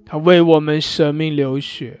他为我们舍命流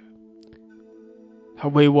血，他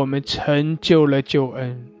为我们成就了救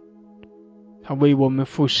恩，他为我们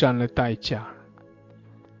付上了代价，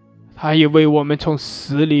他也为我们从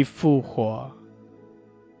死里复活。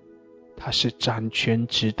他是掌权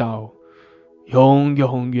直到永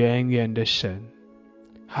永远远的神。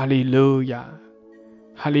哈利路亚，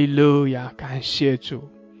哈利路亚，感谢主，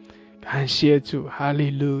感谢主，哈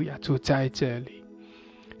利路亚，主在这里，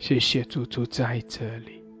谢谢主，主在这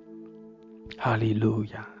里，哈利路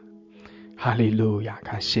亚，哈利路亚，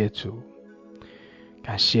感谢主，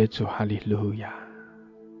感谢主，哈利路亚。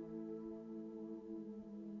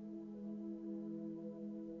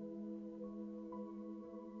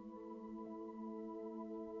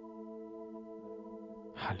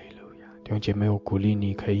哈利路亚，弟兄姐妹，我鼓励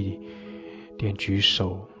你可以点举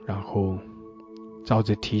手，然后照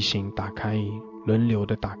着提醒轮流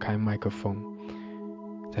的打开麦克风，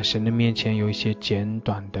在神的面前有一些简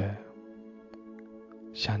短的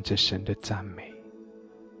向着神的赞美。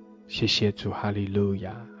谢谢主，哈利路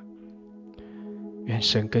亚。愿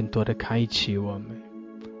神更多的开启我们，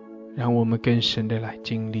让我们更深的来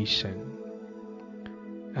经历神。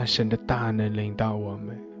让神的大能领导我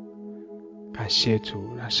们。感谢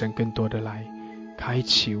主，让神更多的来开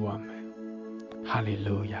启我们。哈利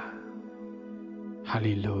路亚，哈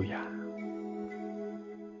利路亚。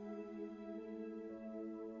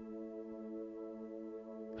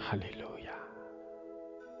哈利路亚。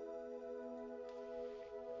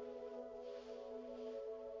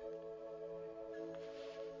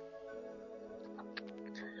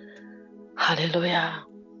哈利路亚。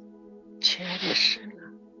亲爱的神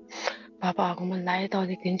啊，爸爸，我们来到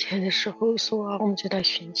你跟前的时候说我们就来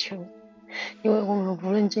寻求，因为我们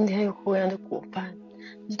无论今天有何样的过犯，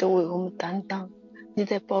你都为我们担当。你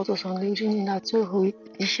在宝座上流着你那最后一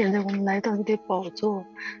滴，现在我们来到你的宝座，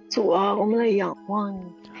主啊，我们来仰望你。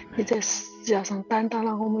你在十字架上担当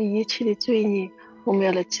了我们一切的罪孽，我们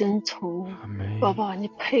要来尊崇你。爸爸，你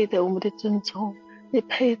配得我们的尊崇，你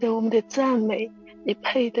配得我们的赞美，你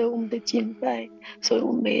配得我们的敬拜。所以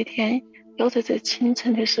我们每一天要在这清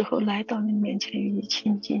晨的时候来到你面前与你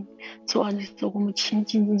亲近。主啊，你说我们亲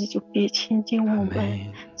近你，你就必亲近我们。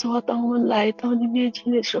主啊，当我们来到你面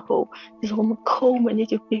前的时候，你说我们叩门，你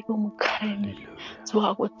就必给我们开门。主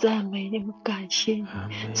啊，我赞美你，我感谢你。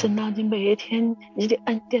神啊，你每一天你的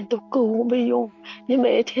恩典都够我们用，你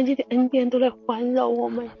每一天你的恩典都来环绕我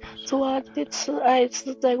们。主啊，你的慈爱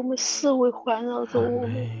是在我们四围环绕着我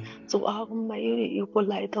们。主啊，我们没有理由不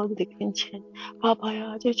来到你的跟前。爸爸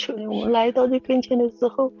呀，就求你，我们来到你跟前的时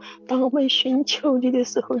候，当我们寻求你的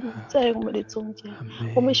时候，你在我们的中间；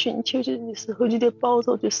我们寻求你的时候，你的宝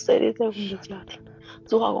座就设立在我们的家庭。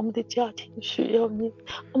主啊，我们的家庭需要你，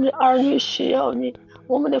我们的儿女需要你，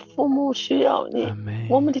我们的父母需要你，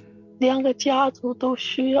我们的两个家族都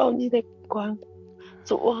需要你的关顾。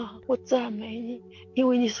主啊，我赞美你，因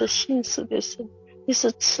为你是信实的神，你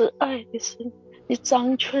是慈爱的神，你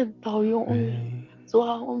掌权到永远。主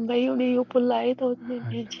啊，我们没有理由不来到你的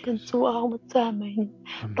面前。主啊，我们赞美你。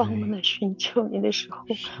当我们来寻求你的时候，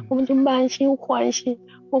我们就满心欢喜，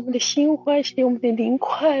我们的心欢喜，我们的灵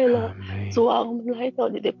快乐。主啊，我们来到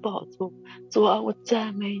你的宝座。主啊，我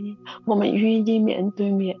赞美你，我们与你面对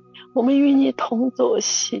面，我们与你同坐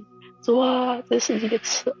席。主啊，这是你的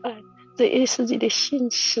慈爱，这也是你的信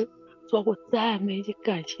实。主啊，我赞美你，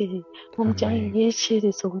感谢你。我们将一切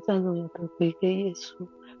的颂赞荣耀都归给耶稣。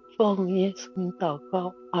奉耶稣名祷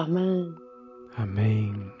告，阿们。阿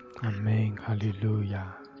们，阿们，哈利路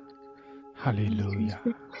亚，哈利路亚，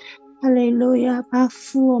哈利路亚，巴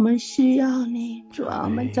父，我们需要你。主啊，我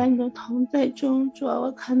们在你的同在中，主啊，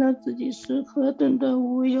我看到自己是何等的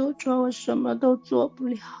无有，主啊，我什么都做不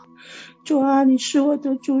了。主啊，你是我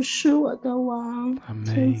的主，是我的王。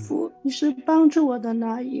天父，你是帮助我的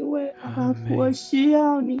那一位。阿爸父，我需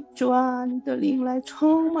要你。主啊，你的灵来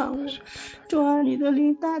充满我。主啊，你的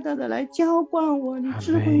灵大大的来浇灌我，你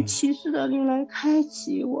智慧启示的灵来开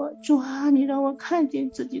启我。主啊，你让我看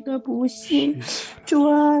见自己的不幸。主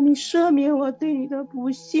啊，你赦免我对你的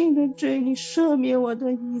不幸的罪，你赦免我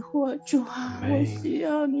的疑惑。主啊，我需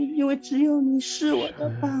要你，因为只有你是我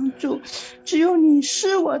的帮助，只有你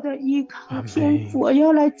是我的依靠。天父，我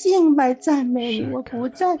要来敬拜赞美你，我不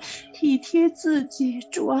再体贴自己。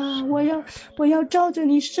主啊，我要照着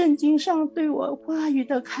你圣经上对我话语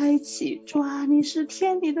的开启。主啊，你是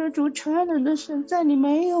天地的主，全能的神，在你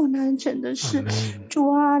没有难成的事。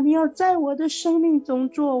主啊，你要在我的生命中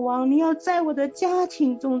作王，你要在我的家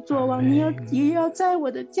庭中作王，也要在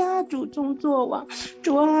我的家族中作王。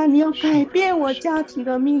主啊，你要改变我家庭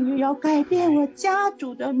的命运，要改变我家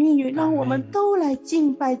族的命运，让我们都来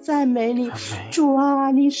敬拜赞美你。主啊，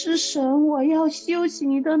你是神，我要休息，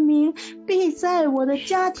你的名必在我的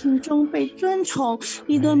家庭中被尊崇，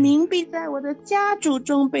你的名必在我的家族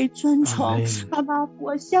中被尊崇。爸爸，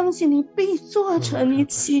我相信你必做成你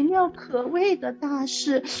奇妙可畏的大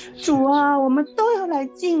事。主啊，我们都要来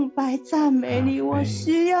敬拜赞美你，我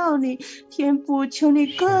需要你。天父，求你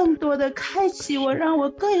更多的开启我，让我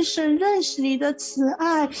更深认识你的慈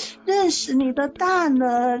爱，认识你的大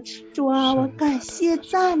能。主啊，我感谢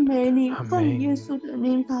赞美你，奉耶稣的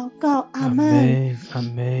名祷告，阿们。阿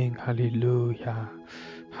们，哈利路亚，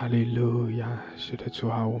哈利路亚。是的，主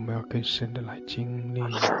啊，我们要更深的来经历，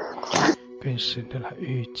更深的来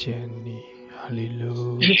遇见你。哈利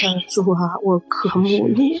路亚。是的，主啊，我渴慕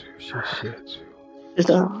你。谢谢主。是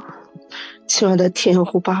的，亲爱的天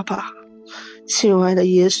父爸爸，亲爱的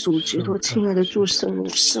耶稣基督，亲爱的主圣灵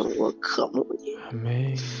神，我渴慕你。阿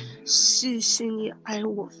们。谢谢你爱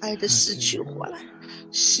我，爱的失去活来。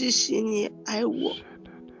谢谢你爱我，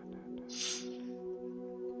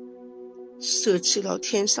舍弃了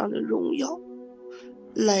天上的荣耀，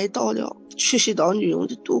来到了去洗到女人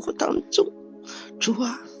的毒火当中。主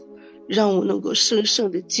啊，让我能够深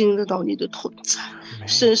深的经历到你的同在，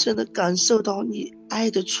深深的感受到你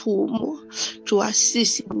爱的触摸。主啊，谢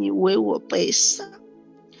谢你为我悲伤，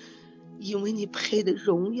因为你配的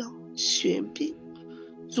荣耀、权柄、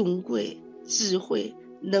尊贵、智慧、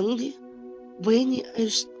能力，为你而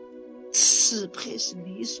赐配是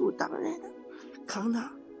理所当然的。康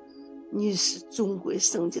纳，你是尊贵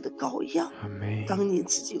圣洁的羔羊，当你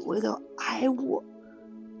自己为了爱我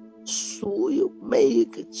所有每一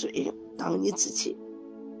个罪人，当你自己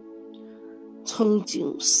曾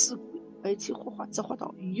经死鬼，而且活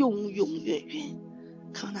到永永远远。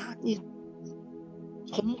康纳，你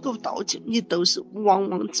从头到尾你都是王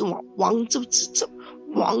王之王，王者之者，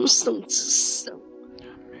王圣之圣，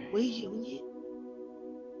唯有你，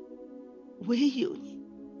唯有你，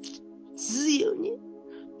只有你。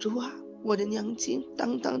主啊，我的良心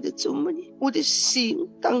当当的琢磨你，我的心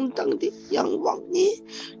当当的仰望你，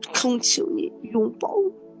恳求你拥抱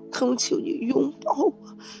我，恳求你拥抱我，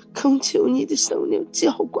恳求你的圣灵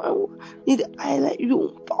浇灌我，你的爱来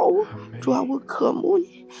拥抱我。主啊，我渴慕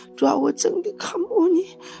你，主啊，我真的渴慕你，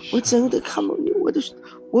我真的渴慕你，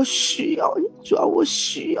我需要你，主啊，我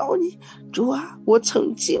需要你。主啊，我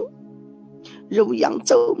曾经肉羊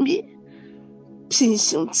走灭，平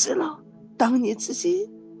行之路，当你自己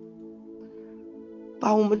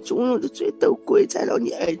把我们种种的罪都归在了你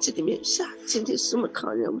儿子的面下，今天什么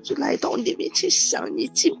抗人，我就来到你的面前，向你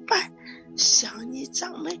敬拜，向你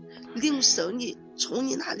赞美，领受你从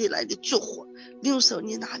你哪里来的祝福，领受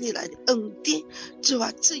你哪里来的恩典。主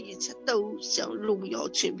啊，这一切都将荣耀、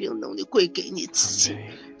权柄、能力归给你自己，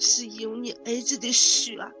是用你儿子的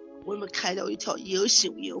血啊，我们开了一条又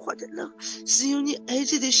新又活的路，是用你儿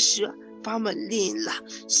子的血把我们领了，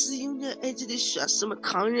是用你儿子的血使我们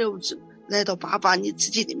抗人无助，来到爸爸你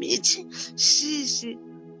自己的面前。谢谢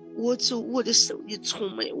握住我的手，你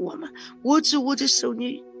充满我们，握住我的手，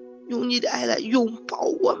你用你的爱来拥抱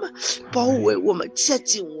我们，保卫我们，接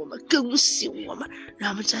近我们，更新我们，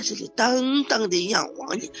让我们在这里当当的仰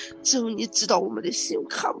望你。主，你知道我们的心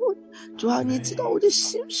渴慕你，主啊，你知道我的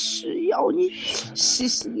心需要你。谢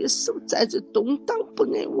谢耶稣，在这动荡不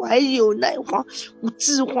安、外忧内患、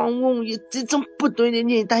饥荒瘟疫这种不对的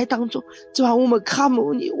年代当中，主啊，我们渴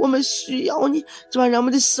慕你，我们需要你，主啊，让我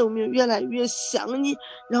们的生命越来越像你，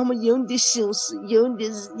让我们有你的心思，有你的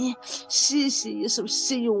意念。谢谢耶稣，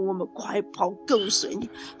吸引我们快跑跟随你，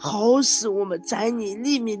好使我们在你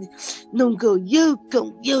里面能够有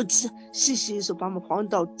根有基。谢谢耶稣，把我们放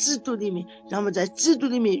到基督里面，让我们在基督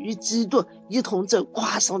里面与基督一同走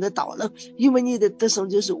跨上的道路，因为你的得胜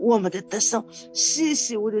就是我们的得胜。谢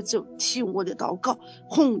谢我的主，听我的祷告，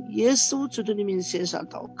奉耶稣基督的名献上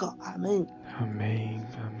祷告，阿门，阿门，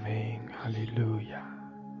阿门，哈利路亚，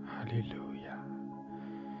哈利路亚，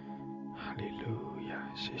哈利路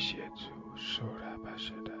亚，谢谢主，说了吧，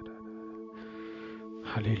是的，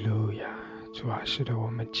哈利路亚，主啊，是的，我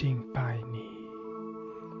们敬拜你，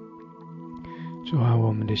主啊，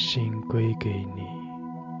我们的心归给你，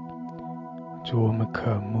主，我们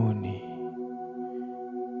渴慕你，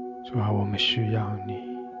主啊，我们需要你，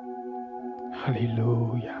哈利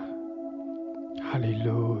路亚，哈利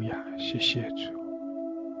路亚，谢谢主，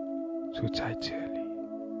主在这里，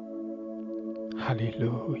哈利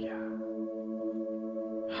路亚，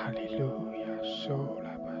哈利路亚，收了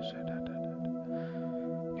吧，是的，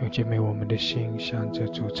弟兄姐妹，我们的心向着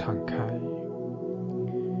主敞开，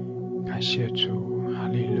感谢主，哈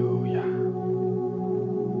利路亚，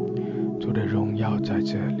主的荣耀在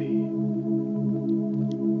这里，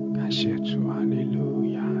感谢主，哈利路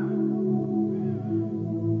亚，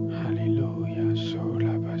哈利路亚，收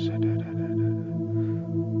了吧，是的，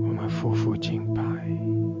我们夫妇敬拜，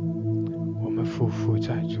我们夫妇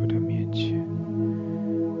在主的面前，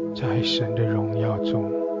在神的荣耀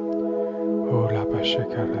中，哦，拉巴西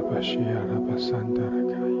卡拉巴西亚拉巴桑达拉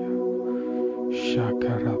卡亚，沙卡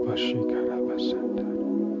拉巴西卡拉巴桑达，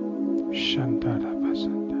山达拉巴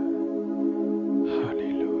桑达，哈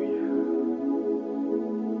利路亚，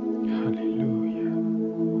哈利路亚，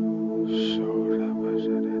收拉巴沙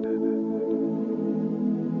达达达。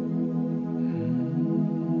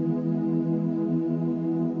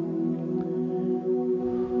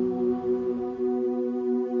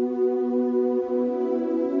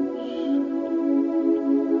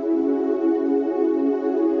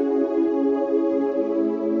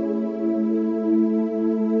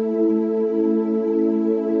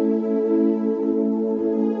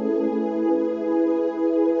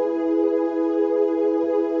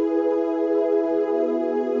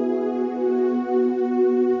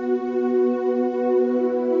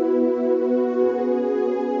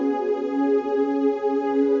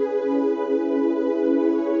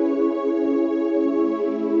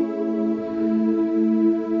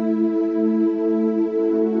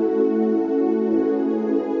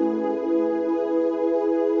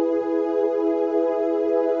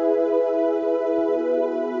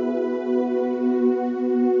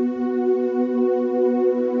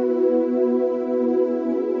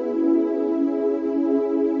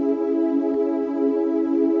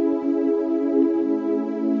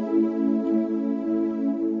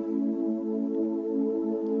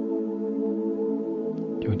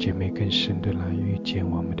姐妹更深的来遇见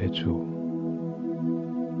我们的主。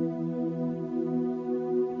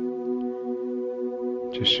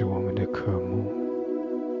这是我们的渴慕，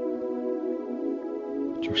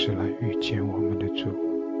就是来遇见我们的主，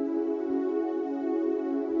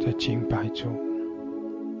在敬拜中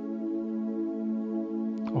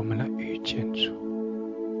我们来遇见主。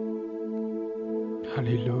哈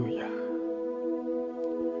利路亚！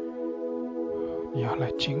你要来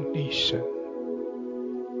经历神，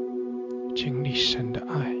经历神的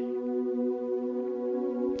爱。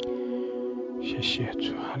谢谢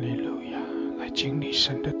主，哈利路亚！来经历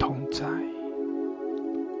神的同在，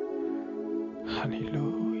哈利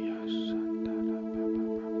路亚！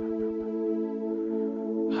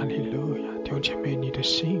哈利路亚！弟兄姐妹，你的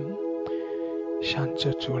心向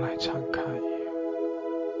着主来敞开。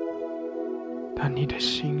当你的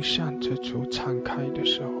心向着主敞开的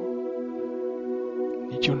时候，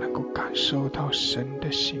你就能够感受到神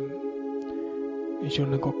的心，你就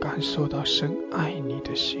能够感受到神爱你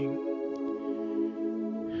的心。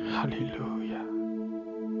哈利路亚，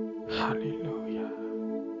哈利路亚，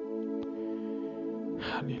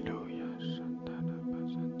哈利路亚。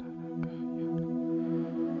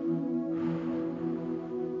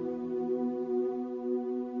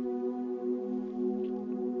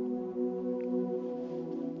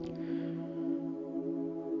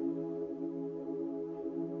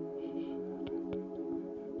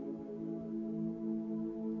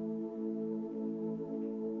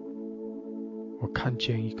我看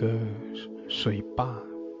见一个水坝，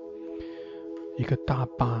一个大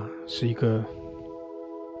坝，是一个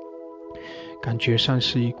感觉上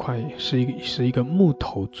是一块是一个木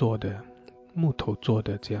头做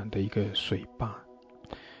的这样的一个水坝，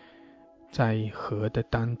在河的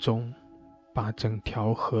当中把整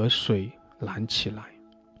条河水拦起来。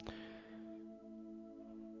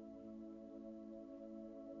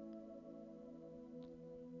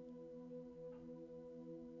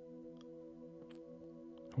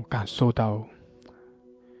我感受到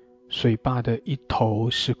水坝的一头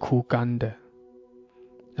是枯干的，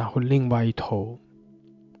然后另外一头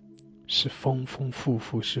是丰丰富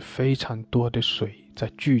富，是非常多的水在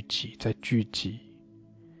聚集。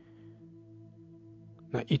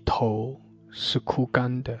那一头是枯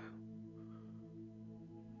干的，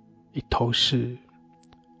一头是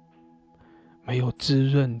没有滋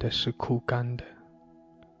润的，是枯干的。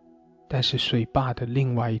但是水坝的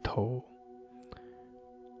另外一头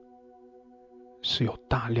是有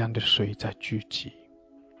大量的水在聚集。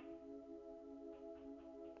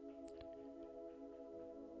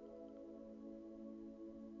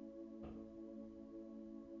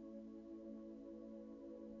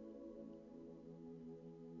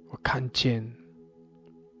我看见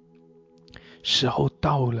时候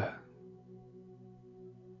到了，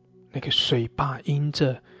那个水坝因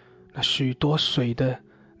着那许多水的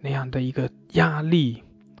那样的一个压力，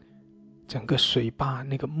整个水坝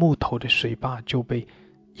那个木头的水坝就被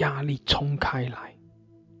压力冲开来。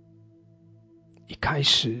一开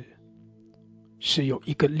始是有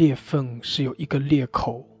一个裂缝，是有一个裂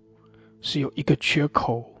口，是有一个缺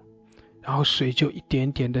口，然后水就一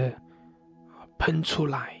点点的喷出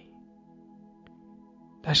来。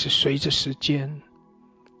但是随着时间，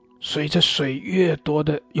随着水越多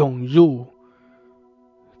的涌入，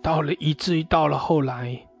以至于到了后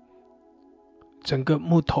来，整个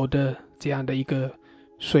木头的这样的一个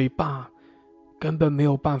水坝根本没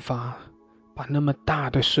有办法把那么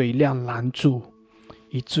大的水量拦住，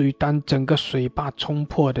以至于当整个水坝冲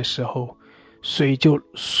破的时候，水就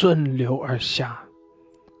顺流而下，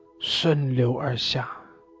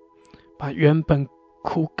把原本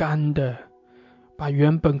枯干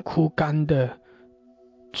的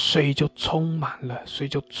水就充满了。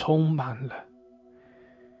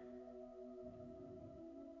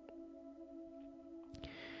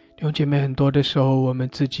弟兄姐妹，很多的时候我们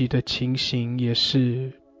自己的情形也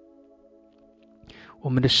是，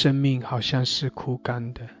我们的生命好像是枯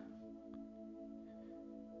干的。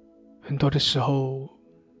很多的时候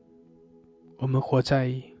我们活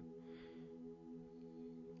在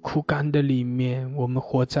枯干的里面，我们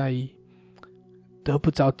活在得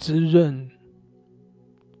不着滋润，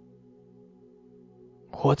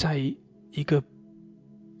活在一个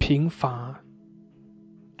贫乏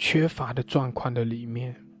缺乏的状况的里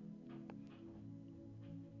面。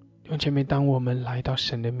弟兄姐妹，当我们来到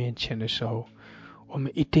神的面前的时候，我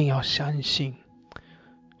们一定要相信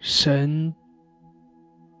神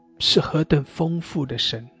是何等丰富的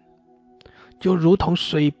神，就如同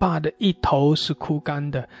水坝的一头是枯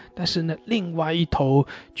干的，但是呢，另外一头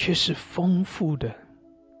却是丰富的。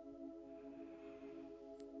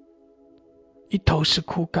一头是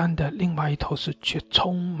枯干的，另外一头是却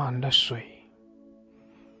充满了水。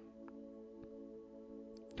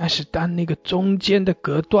但是当那个中间的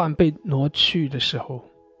隔断被挪去的时候，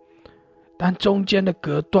当中间的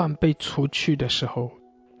隔断被除去的时候，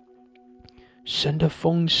神的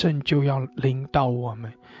丰盛就要临到我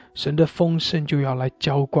们，神的丰盛就要来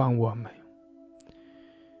浇灌我们。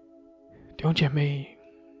弟兄姐妹，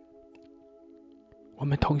我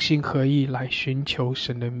们同心合意来寻求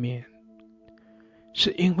神的面，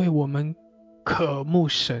是因为我们渴慕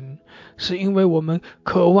神，是因为我们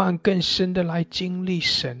渴望更深的来经历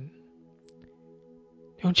神。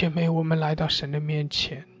弟兄姐妹，我们来到神的面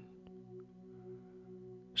前，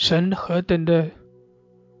神何等的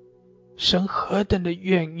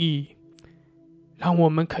愿意让我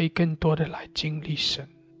们可以更多的来经历神。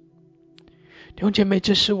弟兄姐妹，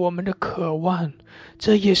这是我们的渴望，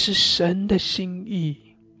这也是神的心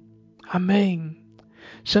意。阿们。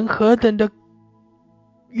神何等的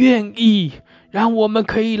愿意让我们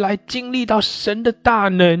可以来经历到神的大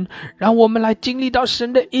能，让我们来经历到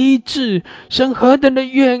神的医治。神何等的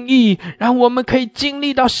愿意让我们可以经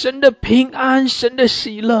历到神的平安，神的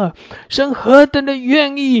喜乐。神何等的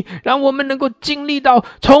愿意让我们能够经历到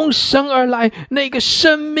从神而来那个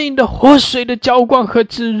生命的活水的浇灌和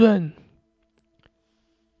滋润。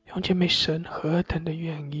弟兄姐妹，神何等的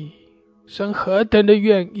愿意，神何等的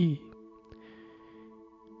愿意。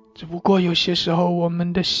只不过有些时候我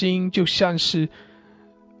们的心就像是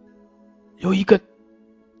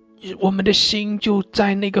我们的心就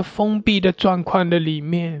在那个封闭的状况的里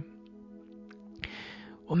面，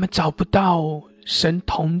我们找不到神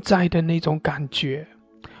同在的那种感觉，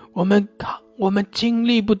我们经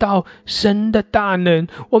历不到神的大能，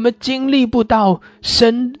我们经历不到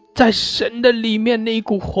神在神的里面那一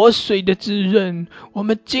股活水的滋润，我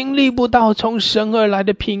们经历不到从神而来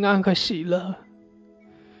的平安和喜乐。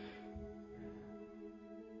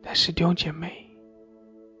但是弟兄姐妹，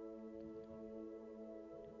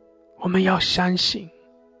我们要相信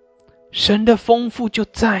神的丰富就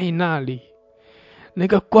在那里，那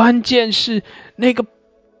个关键是那个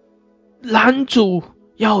拦阻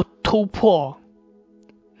要突破，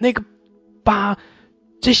那个把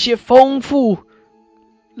这些丰富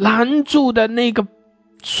拦住的那个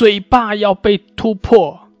水坝要被突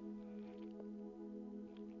破。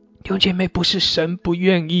弟兄姐妹，不是神不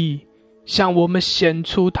愿意向我们显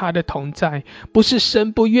出他的同在，不是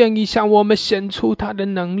神不愿意向我们显出他的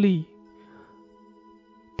能力，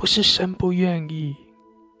不是神不愿意，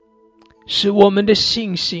是我们的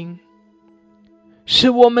信心，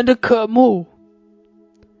是我们的渴慕，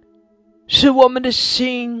是我们的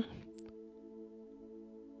心。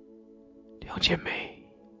弟兄姐妹，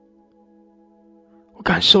我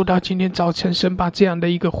感受到今天早晨神把这样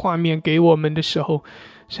的一个画面给我们的时候，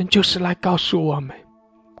神就是来告诉我们，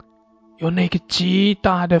有那个极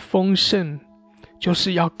大的丰盛就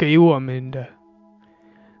是要给我们的，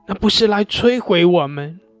那不是来摧毁我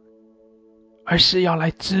们，而是要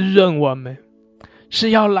来滋润我们，是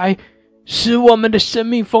要来使我们的生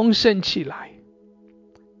命丰盛起来。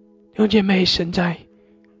弟兄姐妹，神在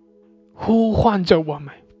呼唤着我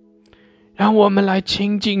们，让我们来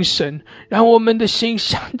亲近神，让我们的心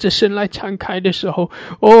向着神来敞开的时候，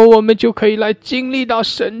我们就可以来经历到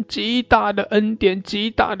神极大的恩典，极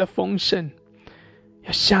大的丰盛，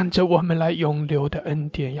要向着我们来涌流的恩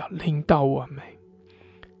典要临到我们。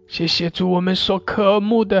谢谢主，我们所渴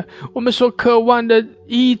慕的，我们所渴望的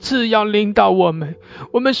医治要临到我们，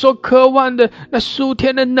我们所渴望的那属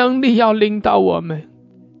天的能力要临到我们，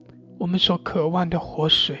我们所渴望的活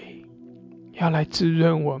水要来滋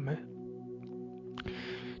润我们。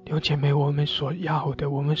弟兄姐妹，我们所要的，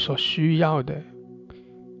我们所需要的，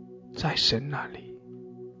在神那里，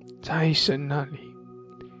在神那里。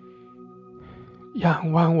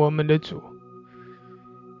仰望我们的主，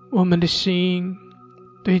我们的心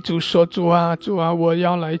对主说，主啊，主啊，我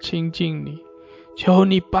要来亲近你，求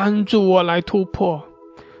你帮助我来突破。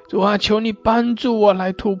主啊，求你帮助我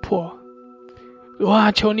来突破。主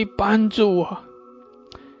啊，求你帮助我。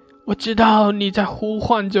我知道你在呼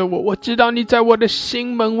唤着我，我知道你在我的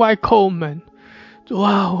心门外叩门。主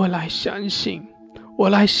啊，我来相信，我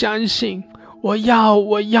来相信，我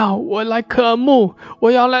来渴慕，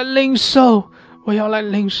我要来领受，我要来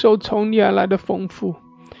领受从你而来的丰富。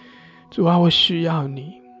主啊，我需要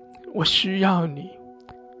你，我需要你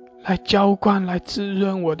来浇灌，来滋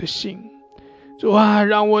润我的心。主啊，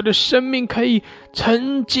让我的生命可以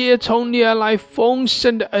承接从你而来丰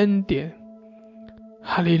盛的恩典。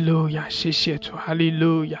哈利路亚，谢谢主，哈利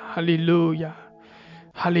路亚，哈利路亚，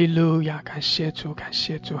哈利路亚，感谢主，感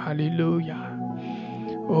谢主，哈利路亚。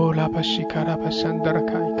拉巴西卡拉巴山达拉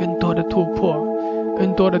开，更多的突破，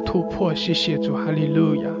更多的突破。谢谢主，哈利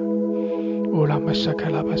路亚。哦，拉玛沙卡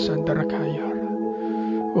拉巴山德拉卡亚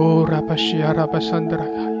拉，哦，拉巴西亚拉巴山德拉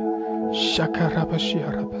卡亚，沙卡拉巴西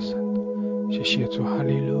亚拉巴山。谢谢主，哈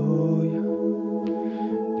利路亚。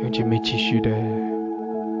弟兄姐妹，继续的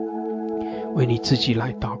为你自己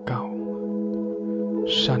来祷告。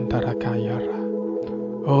山德拉卡亚拉，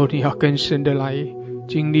哦，你要更深的来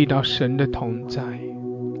经历到神的同在。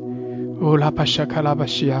哦，拉巴沙卡拉巴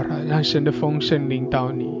西亚拉，让神的丰盛临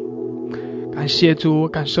到你。感谢主，我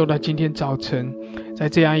感受到今天早晨在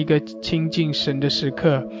这样一个亲近神的时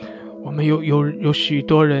刻，我们有许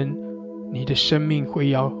多人，你的生命会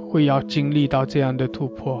要经历到这样的突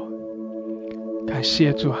破。感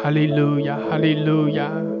谢主，哈利路亚，哈利路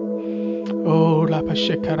亚。哦，拉巴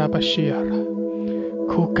谢卡拉巴西亚拉，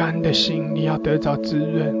枯干的心你要得到滋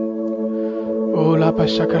润。哦，拉巴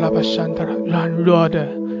沙卡拉巴山达拉，软弱的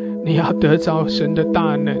你要得着神的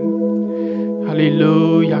大能。哈利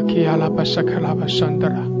路亚，基亚拉巴沙卡拉巴山达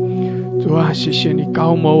拉。主啊，谢谢你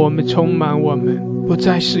高摩我们，充满我们，不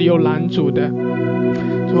再是有拦阻的。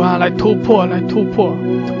主啊，来突破，来突破，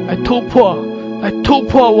来突破，来突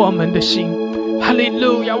破我们的心。哈利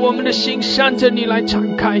路亚，我们的心向着你来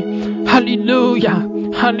敞开。哈利路亚，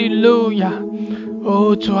哈利路亚。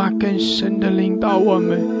哦，主啊，更深的领导我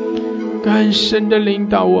们，更深的领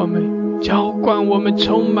导我们，浇灌我们，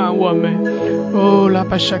充满我们。哦，拉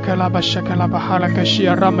巴沙卡拉巴沙卡拉巴哈拉卡西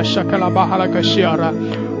亚拉玛沙卡拉巴哈拉卡西亚拉。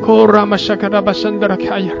Korama shakaraba sandara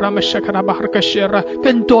kaya rama shakaraba harkashira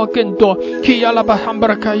更多更多 kiyalaba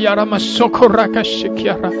hambara kaya rama sokoraka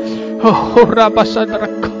shikiara horaba sandara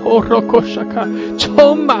koroko shaka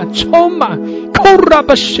充满充满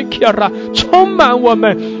koraba shikiara 充满我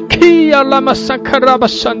们 kiyalama sakaraba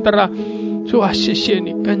sandara 主啊，谢谢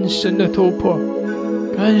你更深的突破，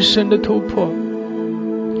更深的突破。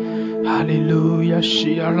哈利路亚，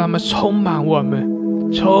需要让我们充满我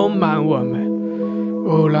们，充满我们。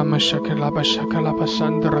哦，拉玛沙克拉巴沙克拉巴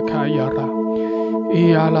山德拉卡亚拉，伊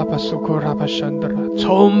亚拉巴苏库拉巴山德拉，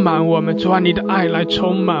充满我们，主啊，你的爱来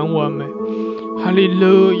充满我们，哈利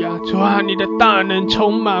路亚，主啊，你的大能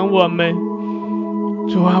充满我们，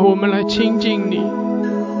主啊，我们来亲近你，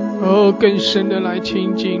哦，更深的来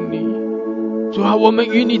亲近你，主啊，我们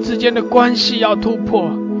与你之间的关系要突破，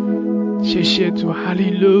谢谢主，哈利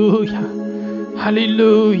路亚，哈利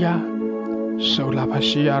路亚，手拉巴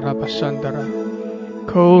西亚拉巴山德拉。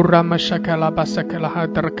Korama shakala basakala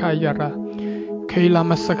hadrakayara,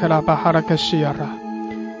 Kailama sakala baharakashiyara。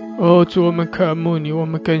哦，主，我们渴慕你，我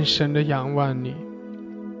们更深的仰望你。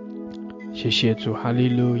谢谢主，哈利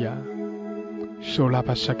路亚。Sola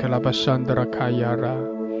basakala basandra kayara,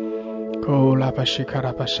 Kola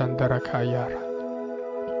bashikara basandra kayara,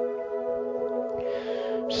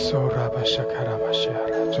 Sora bashakara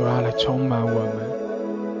bashara。主啊，来充满我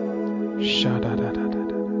们。沙哒哒哒哒。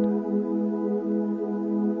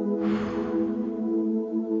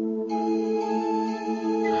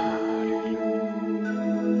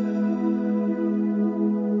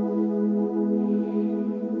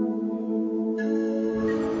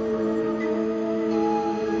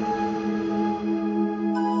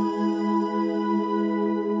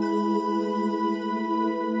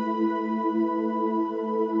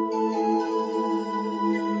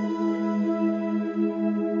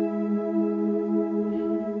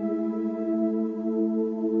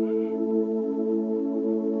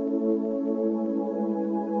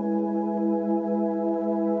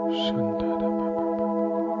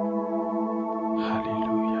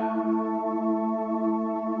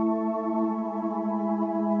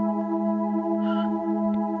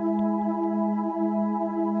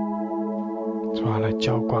主啊，来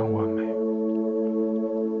浇灌我们，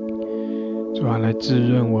主啊，来滋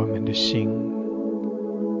润我们的心。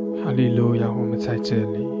哈利路亚，我们在这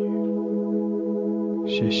里，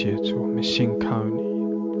谢谢主，我们信靠你，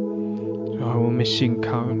主啊，我们信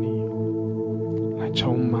靠你，来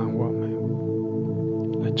充满我们，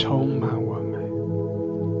来充满我们。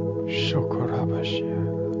收克拉巴西亚，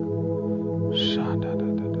沙哒哒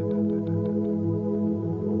哒哒哒哒哒。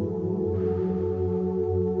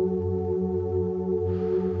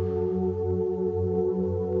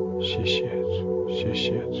谢谢主，谢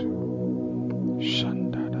谢主，神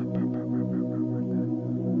哒哒吧吧吧吧吧吧哒，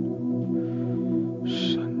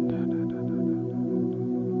神哒哒哒哒哒哒。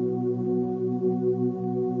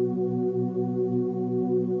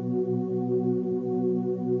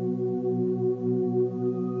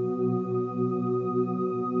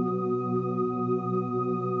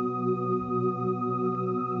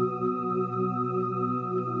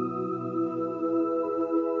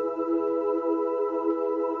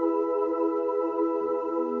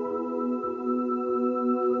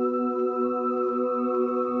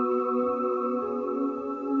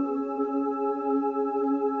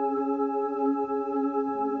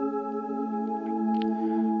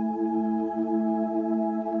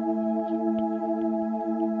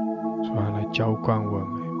主啊，来浇灌我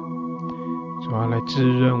们，主啊，来滋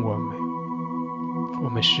润我们，我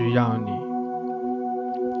们需要你，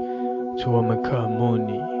主，我们渴慕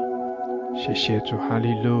你。谢谢主，哈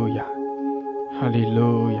利路亚，哈利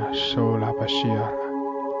路亚，收拉巴西亚拉，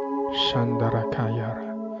山达拉卡亚拉，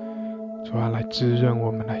主啊，来滋润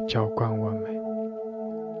我们，来浇灌我们。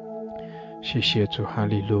谢谢主，哈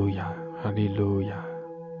利路亚，哈利路亚，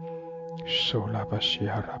收拉巴西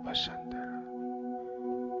亚拉巴山达拉。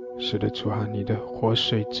是的，主啊，你的活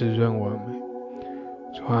水滋润我们，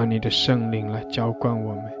主啊，你的圣灵来浇灌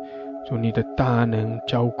我们，主，你的大能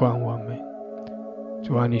浇灌我们，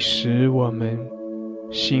主啊，你使我们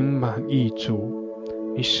心满意足，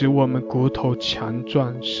你使我们骨头强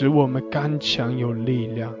壮，使我们刚强有力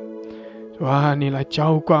量。主啊，你来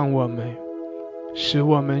浇灌我们，使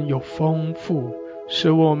我们有丰富，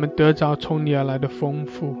使我们得着从你而来的丰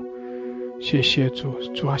富。谢谢主，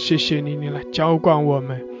主啊，谢谢你，你来浇灌我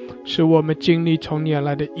们，使我们经历从你而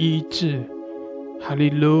来的医治。哈利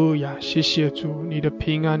路亚，谢谢主，你的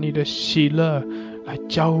平安，你的喜乐来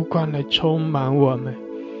浇灌，来充满我们。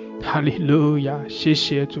哈利路亚，谢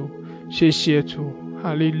谢主，谢谢主，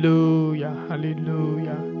哈利路亚，哈利路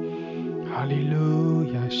亚，哈利路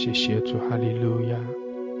亚，谢谢主，哈利路亚。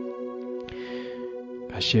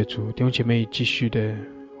感谢主，弟兄姐妹，继续的，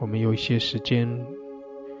我们有一些时间，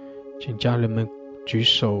请家人们举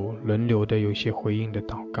手，轮流的有一些回应的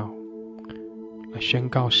祷告，来宣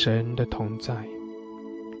告神的同在，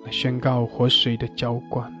来宣告活水的浇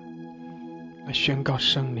灌，来宣告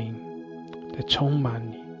圣灵的充满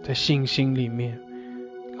你，在信心里面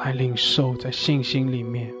来领受，在信心里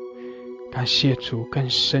面感谢主，更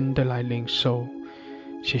深的来领受。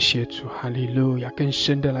谢谢主，哈利路亚，更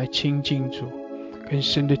深的来亲近主，更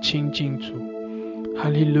深的亲近主，哈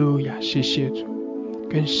利路亚，谢谢主，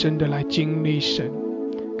更深的来经历神，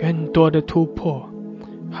更多的突破。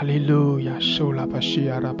哈利路亚，受拉巴西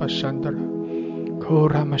亚拉巴山德拉，库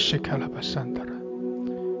拉马西卡拉巴山德拉。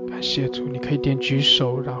感谢主，你可以点举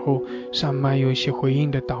手，然后上麦有一些回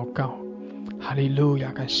应的祷告。哈利路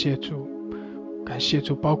亚，感谢主，感谢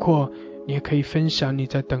主，包括你也可以分享你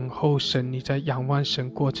在等候神，你在仰望神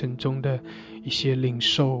过程中的一些领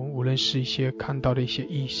受，无论是一些看到的一些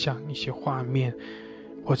意象，一些画面，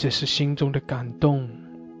或者是心中的感动，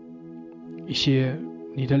一些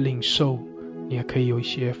你的领受，你也可以有一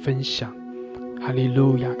些分享。哈利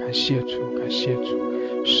路亚，感谢主，感谢主。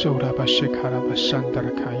受拉巴西卡拉巴山德拉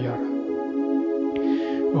卡亚拉，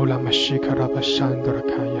欧拉马西卡拉巴山德拉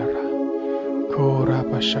卡亚拉，库拉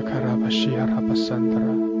巴沙卡拉巴西亚拉巴山德拉，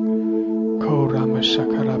库拉马沙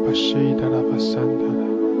卡拉巴西德拉巴山德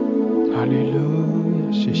拉。哈利路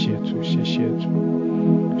亚，谢谢主，谢谢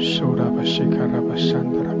主。受拉巴西卡拉巴山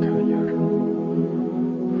德拉卡亚拉。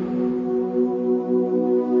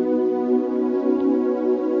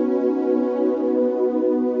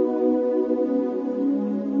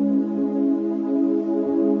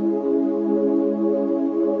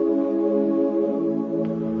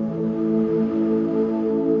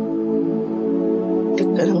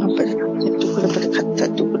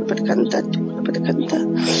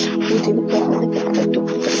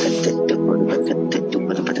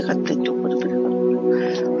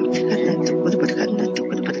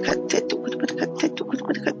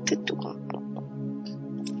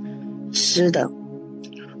是的，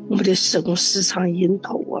我们的神时常引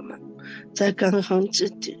导我们，在刚强之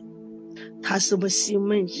地，他是我们心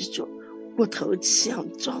门之主，骨头强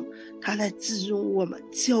壮，他来滋润我们，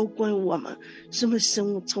浇灌我们，使我们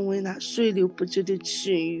生活成为那水流不绝的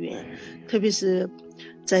泉源。特别是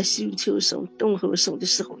在寻求神、等候神的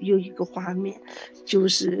时候，有一个画面，就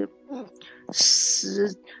是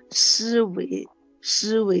四围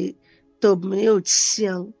都没有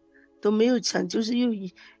墙，就是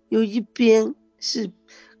有一边是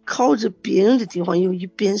靠着别人的地方，有一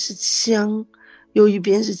边是墙，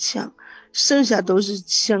剩下都是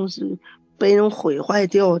墙是被人毁坏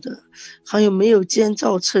掉的，还有没有建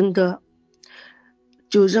造成的，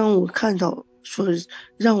就让我看到说，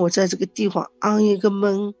让我在这个地方安一个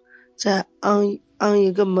门，再安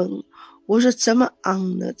一个门。我说怎么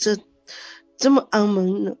安呢？怎么安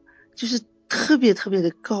门呢？就是特别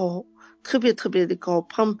的高，旁边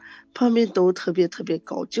都特别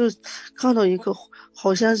高，就看到一个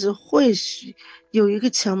好像是或许有一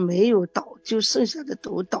个墙没有倒，就剩下的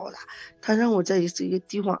都倒了。他让我在这个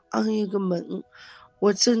地方安一个门，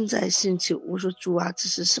我正在寻求，我说主啊，这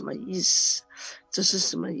是什么意思？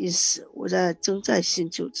我正在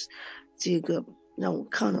寻求这个，让我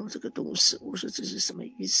看到这个东西，我说这是什么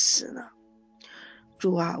意思呢？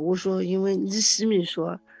主啊，我说因为你使命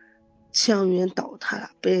说墙垣倒塌了，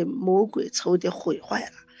被魔鬼仇敌毁坏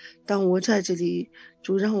了，当我在这里，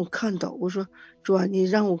主让我看到，我说主啊，你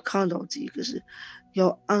让我看到这个是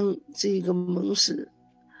要按这个门是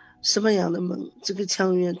什么样的门，这个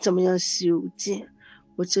墙垣怎么样修建，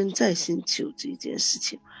我正在寻求这件事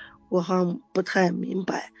情，我还不太明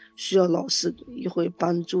白，需要老师一会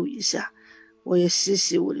帮助一下。我也谢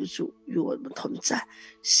谢我的主与我们同在，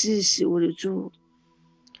谢谢我的主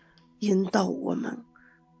引导我们。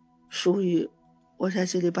所以我在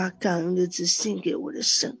这里把感恩的旨献给我的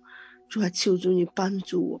神，主啊，求主你帮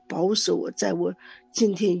助我，保守我，在我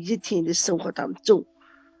今天一天的生活当中，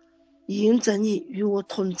因着你与我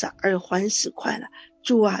同在而欢喜快乐。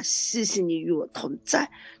主啊，谢谢你与我同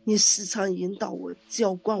在，你时常引导我，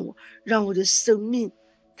浇灌我，让我的生命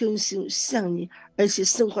更新像你，而且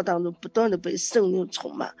生活当中不断的被圣灵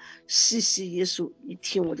充满。谢谢耶稣，你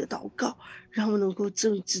听我的祷告，让我能够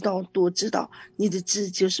真知道多知道你的旨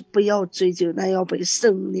就是不要追究，那要被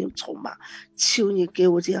圣灵充满。求你给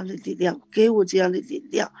我这样的力量，给我这样的力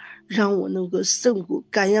量，让我能够胜过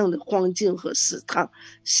各样的环境和试探。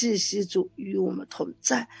谢谢主与我们同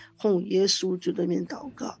在，奉耶稣主的名祷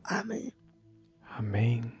告，阿们。阿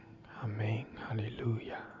们，阿们，哈利路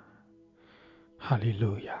亚，哈利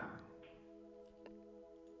路亚，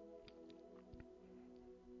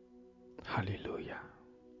哈利路亚。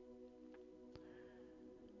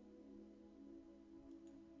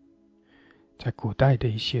在古代的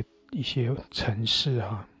一些城市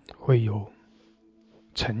会有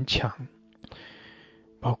城墙，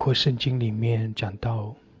包括圣经里面讲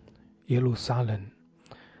到耶路撒冷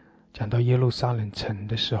城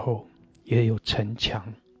的时候，也有城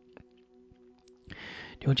墙。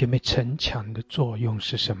弟兄姐妹，城墙的作用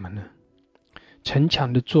是什么呢？城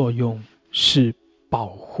墙的作用是保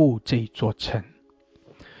护这座城，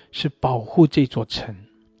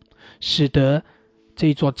使得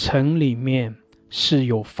这座城里面是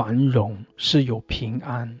有繁荣，是有平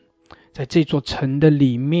安。在这座城的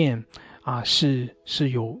里面是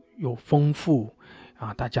有丰富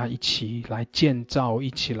大家一起来建造，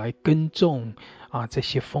一起来耕种这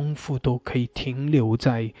些丰富都可以停留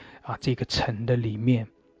在这个城的里面。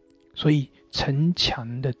所以城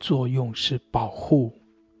墙的作用是保护。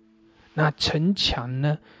那城墙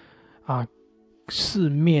呢四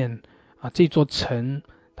面这座城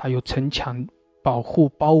它有城墙保护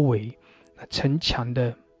包围，那城墙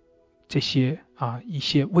的这些一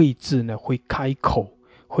些位置呢会开口，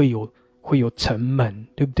会有城门，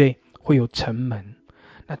对不对？会有城门。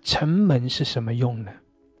那城门是什么用呢？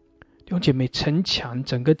弟兄姐妹，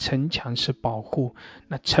整个城墙是保护，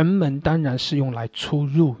那城门当然是用来出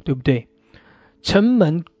入，对不对？城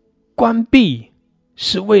门关闭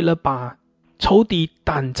是为了把仇敌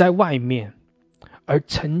挡在外面，而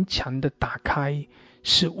城墙的打开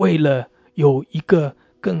是为了有一个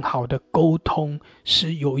更好的沟通，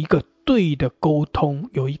是有一个对的沟通，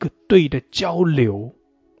有一个对的交流。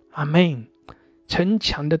阿们。城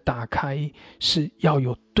墙的打开是要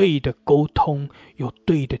有对的沟通，有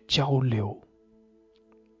对的交流。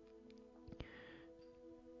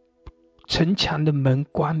城墙的门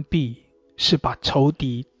关闭是把仇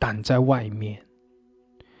敌挡在外面，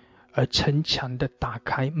而城墙的打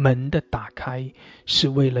开，门的打开是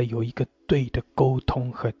为了有一个对的沟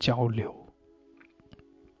通和交流。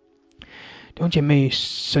弟兄姐妹，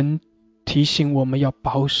神提醒我们要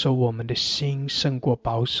保守我们的心胜过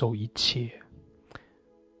保守一切。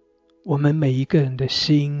我们每一个人的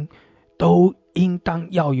心都应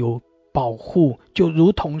当要有保护，就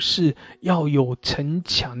如同是要有城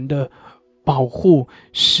墙的保护，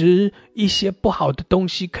使一些不好的东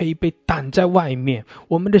西可以被挡在外面。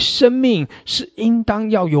我们的生命是应当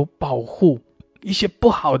要有保护，一些不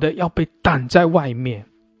好的要被挡在外面。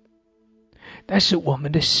但是我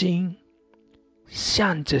们的心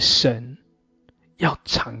向着神要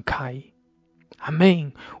敞开，阿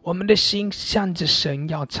们。我们的心向着神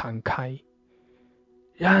要敞开，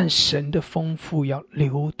让神的丰富要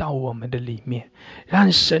流到我们的里面，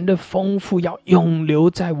让神的丰富要永留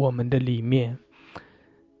在我们的里面。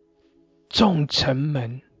众城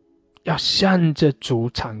门要向着主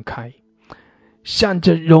敞开，向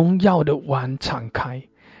着荣耀的王敞开，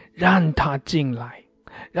让他进来，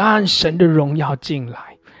让神的荣耀进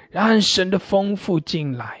来，让神的丰富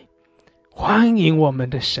进来。欢迎我们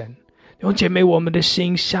的神。弟兄姐妹，我们的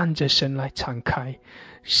心向着神来敞开，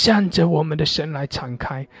向着我们的神来敞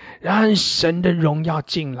开，让神的荣耀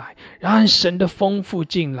进来，让神的丰富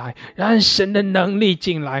进来，让神的能力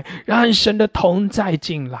进来，让神的同在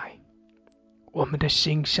进来。我们的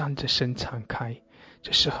心向着神敞开，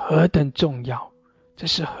这是何等重要，这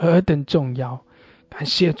是何等重要。感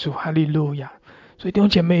谢主，哈利路亚。所以弟兄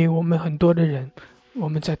姐妹，我们很多的人，我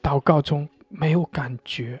们在祷告中没有感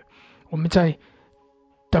觉，我们在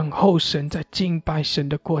等候神，在敬拜神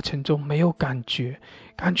的过程中没有感觉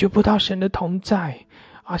不到神的同在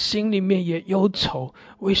心里面也忧愁，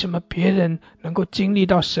为什么别人能够经历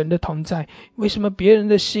到神的同在？为什么别人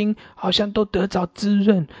的心好像都得着滋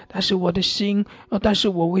润，但是我的心但是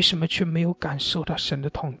我为什么却没有感受到神的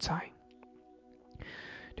同在？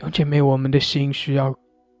弟兄姐妹，我们的心需要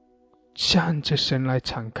向着神来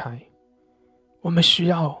敞开，我们需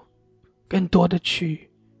要更多的去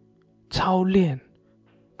操练，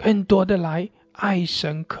更多的来爱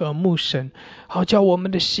神渴慕神，好叫我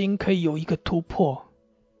们的心可以有一个突破。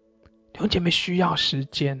弟兄姐妹，需要时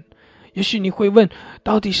间。也许你会问，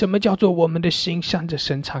到底什么叫做我们的心向着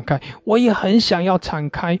神敞开？我也很想要敞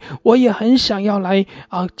开，我也很想要来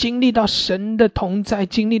经历到神的同在，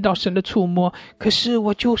经历到神的触摸，可是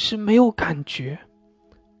我就是没有感觉。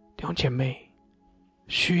弟兄姐妹，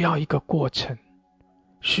需要一个过程，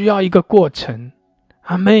需要一个过程。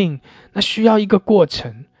阿们。那需要一个过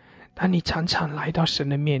程。当你常常来到神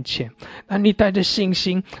的面前，当你带着信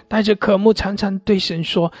心，带着渴慕，常常对神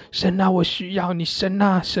说，神啊，我需要你，神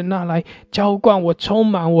啊，神啊，来浇灌我，充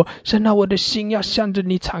满我，神啊，我的心要向着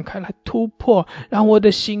你敞开，来突破，让我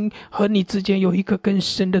的心和你之间有一个更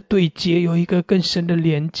深的对接，有一个更深的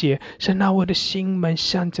连结。神啊，我的心门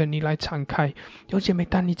向着你来敞开。弟兄姐妹，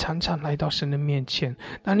当你常常来到神的面前，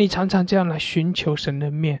当你常常这样来寻求神的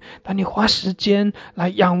面，当你花时间来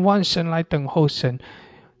仰望神，来等候神，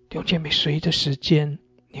弟兄姐妹，随着时间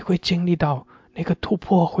你会经历到那个突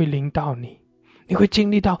破会临到你，你会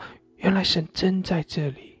经历到原来神真在这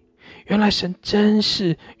里，原来神真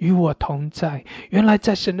是与我同在，原来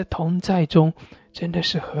在神的同在中真的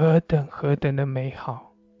是何等的美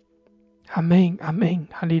好。阿们，阿们，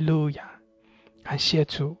哈利路亚，感谢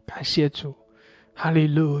主，感谢主，哈利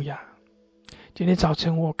路亚。今天早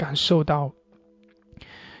晨我感受到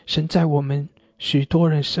神在我们许多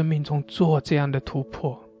人生命中做这样的突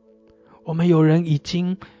破。我们有人已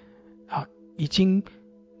经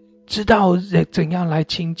知道怎样来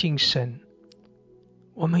亲近神，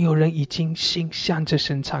我们有人已经心向着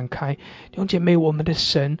神敞开。弟兄姐妹，我们的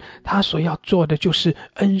神他所要做的就是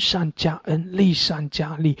恩上加恩，利上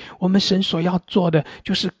加利。我们神所要做的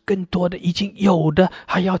就是更多的，已经有的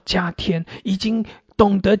还要加添，已经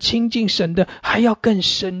懂得亲近神的还要更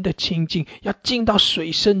深的亲近，要进到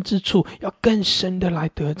水深之处，要更深的来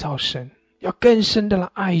得着神，要更深的来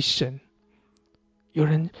爱神。有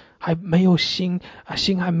人还没有心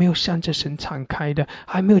还没有向着神敞开的，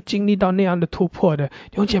还没有经历到那样的突破的，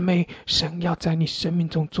弟兄姐妹，神要在你生命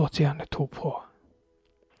中做这样的突破。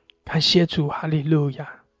感谢主，哈利路亚，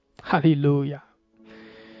哈利路亚，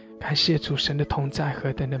感谢主，神的同在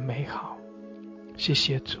何等的美好。谢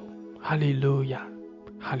谢主，哈利路亚，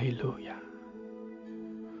哈利路亚。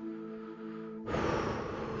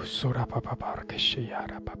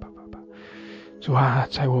主啊，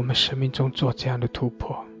在我们生命中做这样的突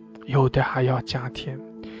破，有的还要加添。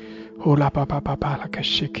主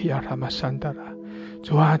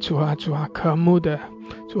啊，主啊，主啊，渴慕的，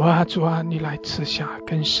主啊，主啊，你来赐下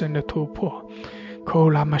更深的突破。我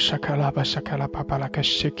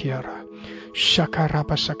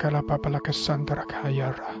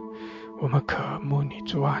们渴慕你，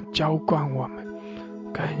主啊，浇灌我们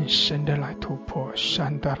更深的来突破。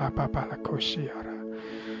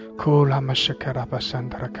Kula mashakara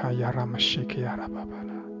basandra kayara mashikiyara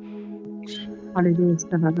babala.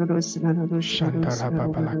 Shandara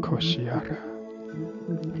babala koshiyara.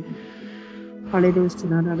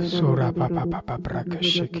 Sura baba baba braka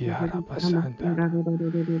shikiyara basandara.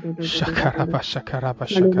 Shakaraba shakaraba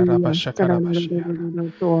shakaraba shakaraba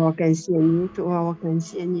shiyara. 主啊，感谢你，主啊，我感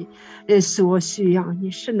谢你，这是我需要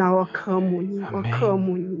你，是那我渴慕你，我渴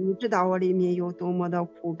慕你，你知道我里面有多么的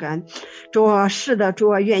苦干。主啊，是的，主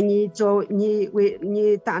啊，愿你做你为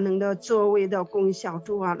你大能的作为的功效，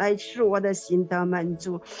主啊，来使我的心得满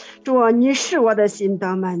足。主啊，你是我的心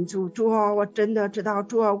得满足。主啊，我真的知道，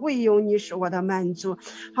主啊，唯有你是我的满足。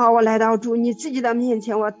好，我来到主你自己的面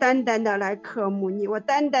前，我单单的来渴慕你，我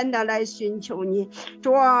单单的来寻求你。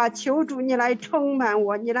主啊，求主你来充满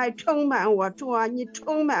我，你来充满我。主啊，你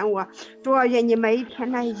充满我。主啊，愿你每一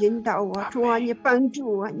天来引导我。主啊，你帮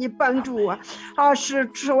助我，你帮助我。好，使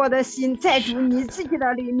我的心在主你自己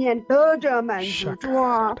的里面得着满足。主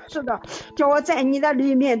啊，是的，叫我在你的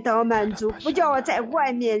里面得满足，不叫我在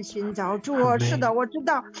外面寻找。主啊，是的，我知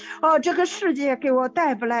道这个世界给我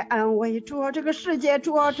带不来安慰。主啊，这个世界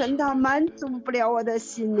主啊真的满足不了我的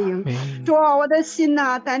心灵。主啊，我的心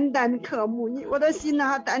啊单单渴慕你，我的心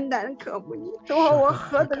啊单单渴慕你。主啊，我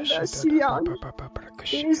何等的需要你，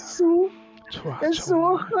耶稣。但是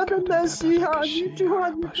我何等的需要你，主啊，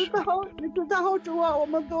你知道，主啊，我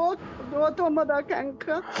们多么的坎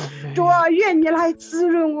坷，主啊，愿你来滋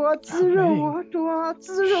润我，主啊，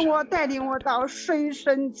滋润我，带领我到水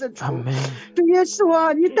深之处。主耶稣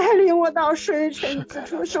啊，你带领我到水深之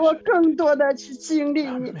处，使我更多的去经历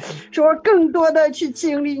你，使我更多的去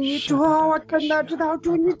经历你。主啊，我真的知道，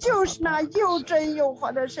主你就是那又真又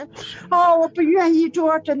活的神。我不愿意，主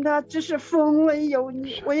啊，真的只是风闻有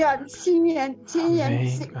你，我要亲眼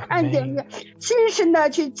看见你，亲身的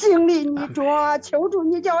去经历你。主啊，求主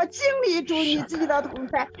你叫我经历主你自己的同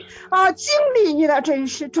在经历你的真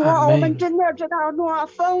实。主啊，我们真的知道，主啊，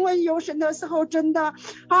风闻有神的时候，真的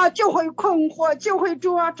就会困惑，就会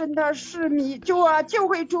主啊真的失迷，主啊就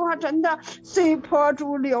会主啊真的随波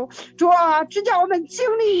逐流。主啊，只叫我们经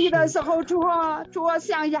历你的时候，主啊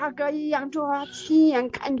像雅各一样，主啊亲眼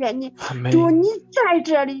看见你。主你在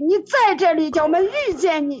这里，叫我们遇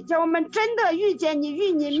见你，叫我们真的遇见你，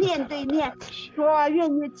与你面对面。主啊，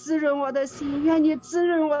愿你滋润我的心，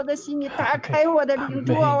你打开我的灵。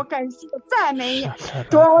主啊，我感谢赞美你。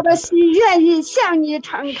主啊，我的心愿意向你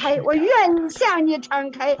敞开，我愿意向你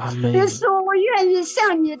敞开。耶稣，我愿意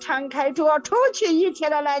向你敞开。主啊，除去一切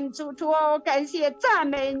的拦阻。主啊，我感谢赞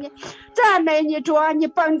美你。主啊，你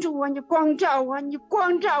帮助我，你光照我，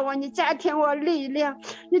你加添我力量，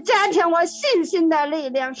你加添我信心的力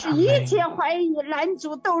量，使一切怀疑拦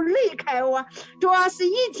阻都离开我。主啊，使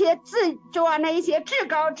一切主啊那一些至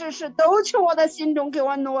高之事都从我的心中给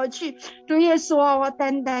我挪去。主耶稣，我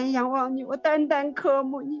单单仰望你，我单单渴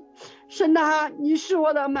慕你。神啊，你是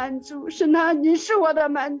我的满足，你是我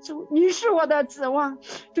的指望。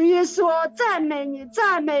主耶稣，赞美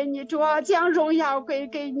你。主啊，将荣耀归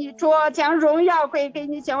给你，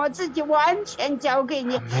将我自己完全交给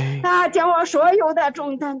你将我所有的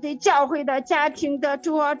重担，对教会的、家庭的，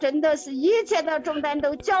主啊，真的是一切的重担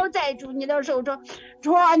都交在主你的手中。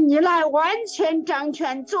主啊，你来完全掌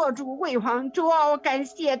权，做主为王。主啊，我感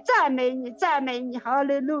谢赞美你，哈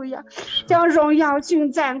利路亚，将荣耀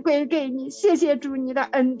颂赞归给你。谢谢主你的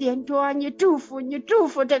恩典。主啊，你祝福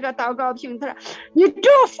这个祷告平台，你祝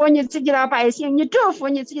福你自己的百姓，你祝福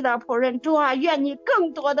你自己的仆人。主啊，愿你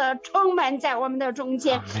更多的充满在我们的中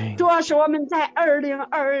间。主啊，是我们在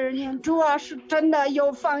2022年，主啊，是真的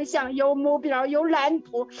有方向、有目标、有蓝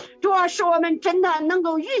图。主啊，是我们真的能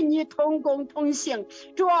够与你同工同行。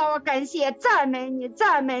主啊，我感谢赞美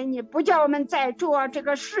你，不叫我们在主啊这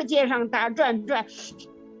个世界上打转。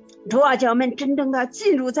主啊，叫我们真正的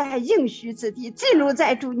进入在应许之地，进入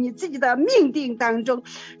在主你自己的命定当中。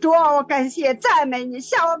主啊，我感谢赞美你，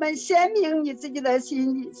向我们显明你自己的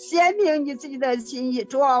心意，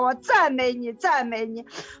主啊，我赞美你，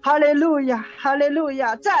哈利路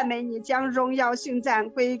亚，赞美你，将荣耀颂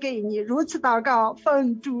赞归给你。如此祷告，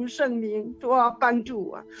奉主圣名。主啊，帮助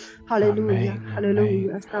我，哈利路亚，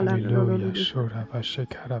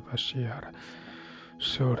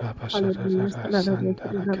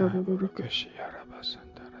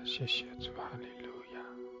谢谢主，哈利路亚。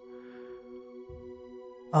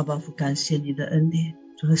阿爸父，感谢你的恩典，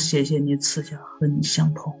主，谢谢你赐下和你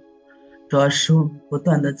相同。主要是我们不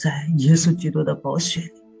断的在耶稣基督的宝血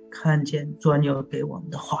里看见主你要给我们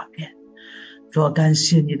的画面。主，感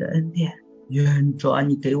谢你的恩典，愿主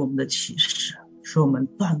你给我们的启示，使我们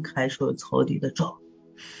断开所有仇敌的咒。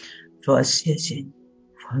主，谢谢你，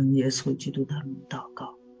奉耶稣基督的名祷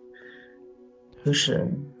告。就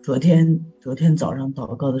是昨天早上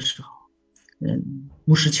祷告的时候，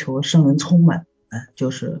牧师求圣灵充满，就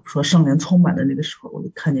是说圣灵充满的那个时候，我就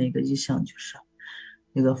看见一个异象，就是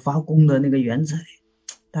那个发光的那个园子里，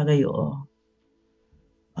大概有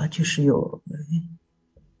就是有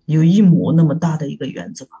1亩那么大的一个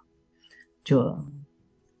园子吧，就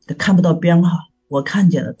看不到边哈，我看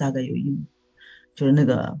见了大概有1亩，就是那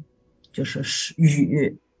个就是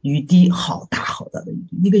雨滴好大的雨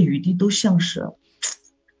滴，那个雨滴都像是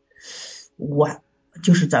碗，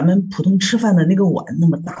就是咱们普通吃饭的那个碗那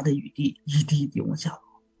么大的雨滴，一滴一滴往下落，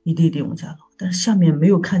但是下面没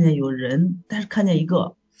有看见有人，但是看见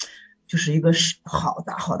就是一个好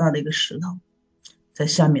大的一个石头在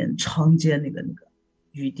下面承接那个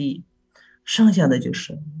雨滴，剩下的就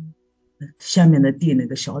是下面的地那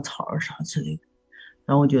个小草啥之类的。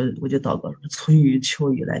然后我就祷告说，春雨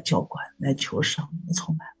秋雨来浇灌，来求圣灵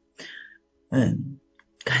充满。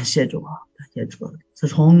感谢主。自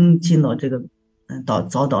从进到这个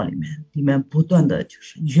早祷里面不断的就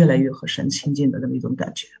是越来越和神亲近的那么一种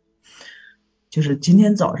感觉。就是今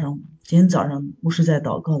天早上牧师在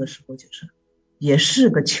祷告的时候，就是也是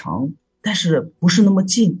个墙，但是不是那么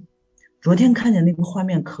近。昨天看见那个画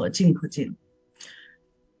面可近，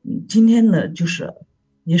今天呢就是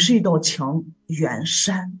也是一道墙，远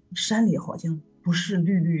山里好像不是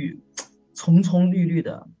葱葱绿绿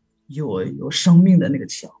的，有生命的那个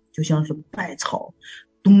墙，就像是百草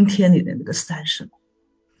冬天里的那个山似的。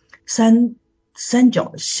山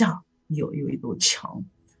脚下有一堵墙，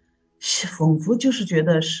仿佛就是觉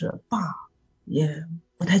得是坝，也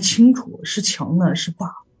不太清楚是墙呢是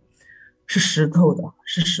坝，是石头的，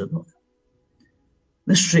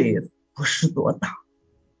那水不是多大，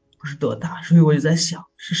所以我就在想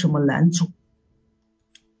是什么拦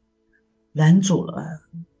阻了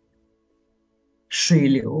水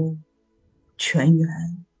流泉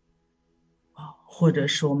源啊，或者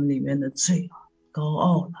是我们里面的罪高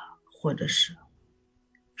傲了，或者是，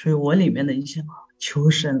所以我里面的一些求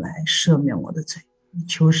神来赦免我的罪，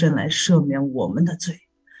求神来赦免我们的罪，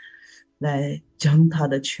来将他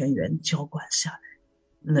的泉源浇灌下来。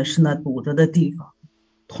那是那堵着的地方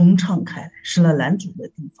通畅开来，是那拦阻的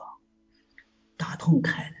地方打通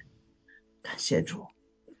开来。感谢主，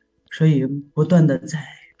所以不断的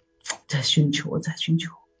在寻求。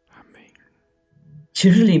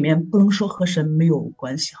其实里面不能说和神没有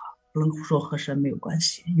关系不能说和神没有关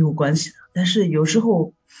系，有关系的。但是有时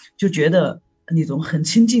候就觉得那种很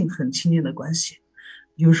亲近的关系，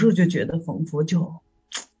有时候就觉得仿佛就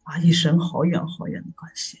一生好远的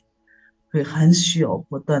关系，所以还需要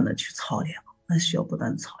不断的去操练，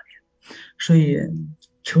所以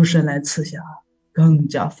求神来赐下更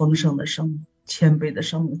加丰盛的生命，谦卑的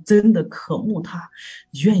生命，真的渴慕他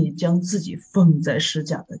愿意将自己放在十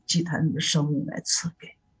架的祭坛的生命来赐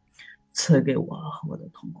给我和我的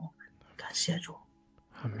同工们。感谢主，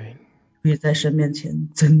阿们。所以在神面前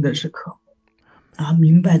真的是渴慕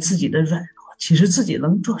明白自己的软弱，其实自己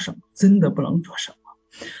能做什么，真的不能做什么，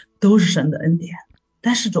都是神的恩典。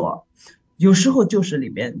但是有时候就是里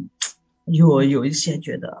边有一些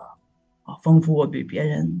觉得仿佛我比别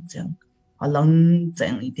人这样能这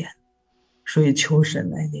样一点，所以求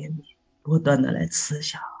神来怜悯，不断的来赐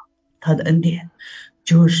下他的恩典，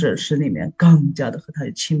就是使里面更加的和他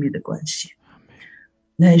有亲密的关系。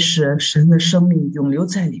乃是神的生命永留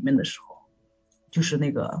在里面的时候，就是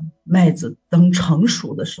那个麦子等成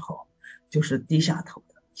熟的时候，就是低下头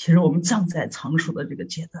的。其实我们正在成熟的这个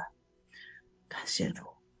阶段，感谢主，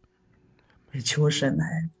也求神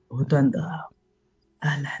来不断的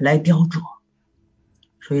来雕琢。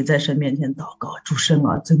所以在神面前祷告，主神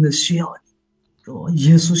真的需要你，主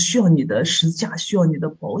耶稣需要你的十架，需要你的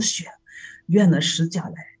宝血，愿那十架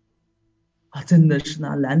来真的是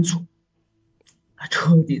那拦阻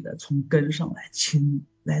彻底的从根上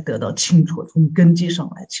来得到清除，从根基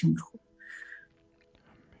上来清除。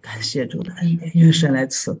感谢主的恩典，愿神来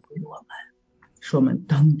赐福于我们，使我们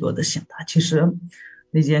更多的想他。其实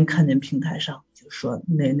那天看见平台上就说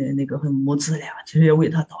那个母子俩，其实也为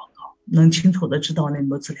他祷告，能清楚的知道那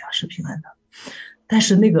母子俩是平安的。但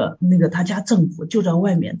是那个他家政府就在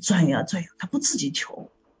外面转呀，他不自己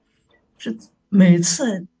求，是每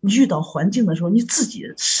次遇到环境的时候，你自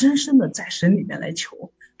己深深的在神里面来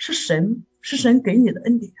求，是神给你的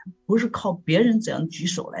恩典，不是靠别人这样举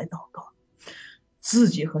手来祷告。自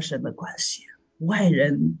己和神的关系，外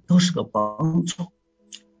人都是个帮助，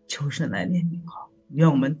求神来怜悯愿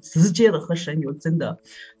我们直接的和神有真的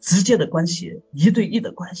直接的关系，1对1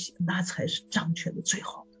的关系，那才是正确的最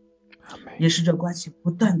好的，也是这关系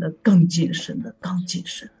不断的更谨慎。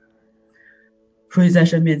所以在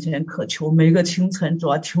神面前渴求，每个清晨主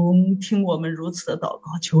听我们如此的祷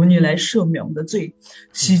告，求你来赦免我们的罪，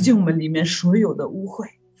洗净我们里面所有的污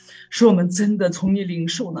秽，使我们真的从你领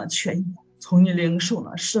受那泉源，从你领受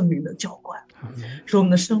那生命的浇灌，使我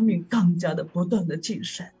们的生命更加的不断的谨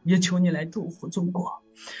慎。也求你来祝福中国，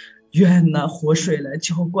愿那活水来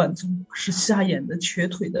浇灌中国，使瞎眼的瘸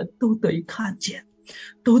腿的都得以看见，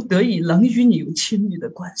都得以能与你有亲密的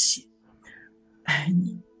关系，爱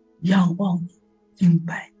你，仰望你，敬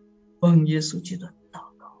拜，奉耶稣基督的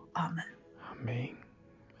祷告，阿门。阿门，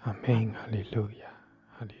阿门，哈利路亚，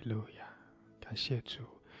哈利路亚，感谢主，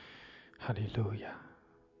哈利路亚，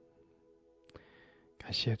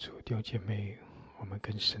感谢主。弟兄姐妹，我们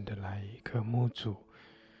更深的来渴慕主，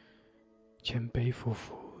谦卑俯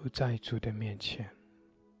伏在主的面前，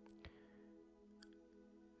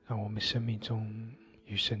让我们生命中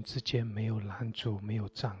与神之间没有拦阻，没有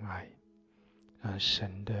障碍，让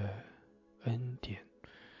神的恩典，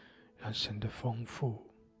让神的丰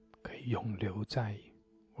富可以永留在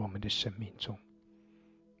我们的生命中。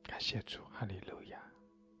感谢主，哈利路亚。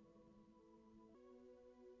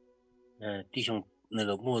弟兄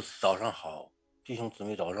牧师早上好，弟兄姊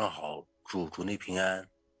妹早上好，主内平安。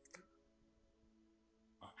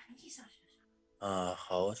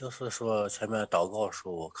好，就是说前面祷告的时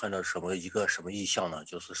候，我看到一个什么意象呢？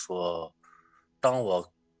就是说当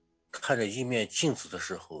我看着一面镜子的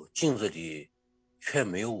时候，镜子里却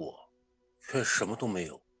没有我，却什么都没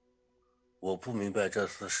有。我不明白这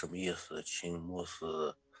是什么意思，请牧师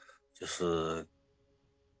就是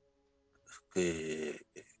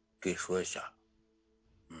给说一下。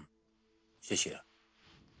谢谢。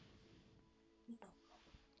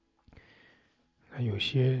那有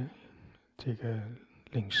些这个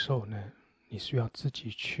领受呢，你需要自己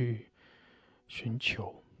去寻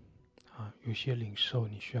求啊，有些领受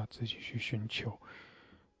你需要自己去寻求，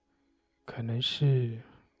可能是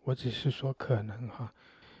我只是说可能哈，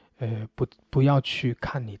不要去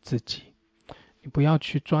看你自己，你不要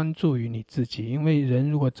去专注于你自己，因为人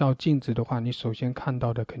如果照镜子的话，你首先看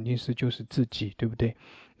到的肯定就是自己，对不对？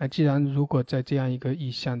那既然如果在这样一个意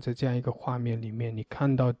象，在这样一个画面里面，你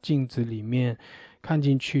看到镜子里面看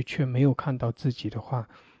进去却没有看到自己的话，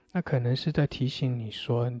那可能是在提醒你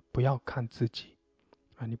说不要看自己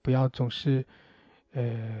啊，你不要总是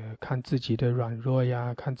看自己的软弱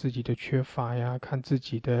呀，看自己的缺乏呀，看自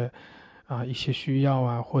己的一些需要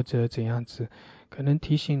啊，或者怎样子，可能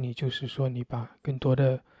提醒你就是说你更多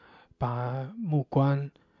的把目光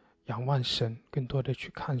仰望神，更多的去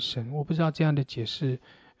看神。我不知道这样的解释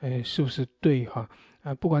是不是对哈？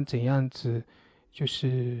不管怎样子，就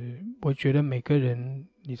是我觉得每个人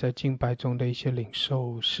你在敬拜中的一些领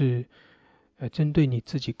受是针对你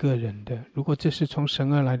自己个人的。如果这是从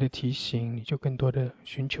神而来的提醒，你就更多的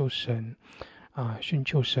寻求神寻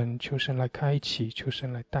求神，求神来开启，求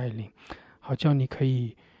神来带领，好叫你可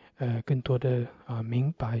以更多的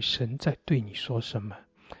明白神在对你说什么。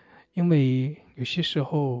因为有些时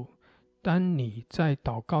候当你在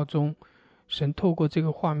祷告中，神透过这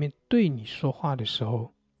个画面对你说话的时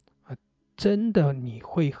候真的你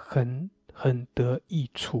会很得益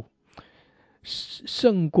处，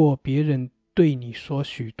胜过别人对你说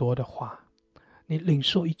许多的话。你领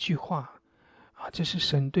受一句话这是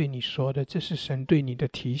神对你说的，这是神对你的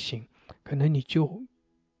提醒，可能你就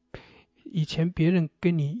以前别人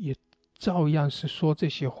跟你也照样是说这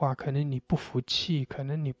些话，可能你不服气，可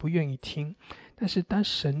能你不愿意听，但是当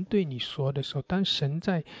神对你说的时候，当神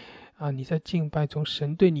在你在敬拜中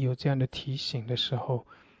神对你有这样的提醒的时候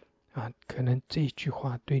可能这一句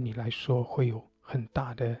话对你来说会有很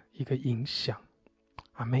大的一个影响。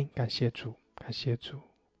阿们，感谢主，感谢主。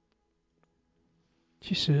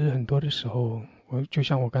其实很多的时候就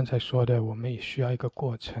像我刚才说的，我们也需要一个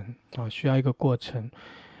过程需要一个过程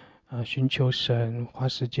寻求神，花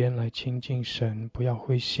时间来亲近神，不要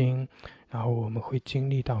灰心，然后我们会经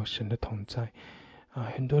历到神的同在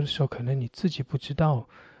很多的时候可能你自己不知道，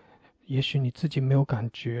也许你自己没有感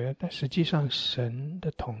觉，但实际上神的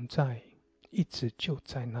同在一直就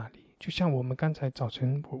在那里。就像我们刚才早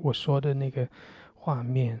晨我说的那个画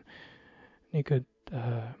面，那个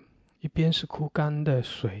一边是枯干的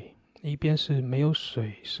水，一边是没有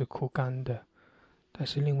水，是枯干的，但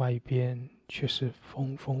是另外一边却是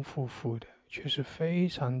丰丰富富的，却是非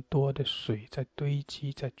常多的水在堆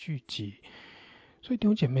积，在聚集。所以弟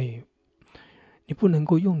兄姐妹，你不能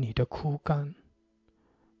够用你的枯干，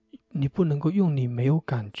你不能够用你没有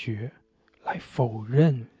感觉来否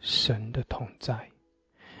认神的同在，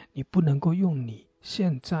你不能够用你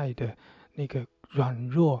现在的那个软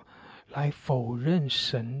弱来否认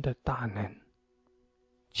神的大能。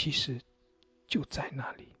其实就在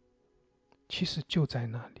那里，其实就在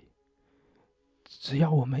那里。只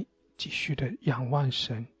要我们继续的仰望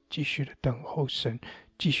神，继续的等候神，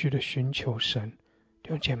继续的寻求神，弟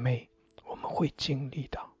兄姐妹，我们会经历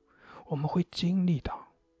到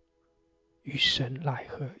与神来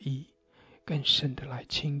合一，更深的来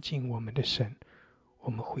亲近我们的神，我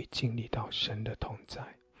们会经历到神的同在，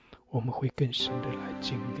我们会更深的来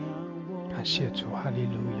经历。感谢主，哈利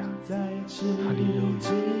路亚，哈利路亚。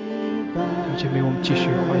弟兄姐妹，我们继续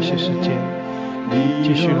花一些时间，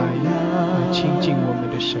继续来亲近我们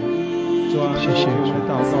的神。谢谢主，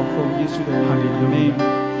祷告奉耶稣的名，哈利路亚。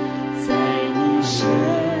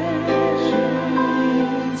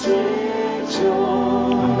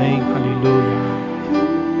阿们，哈利路亚。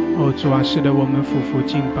主啊，是的，我们夫妇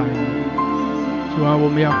敬拜你。主啊，我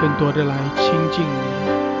们要更多的来亲近你。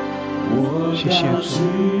谢谢主，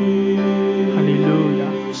哈利路亚。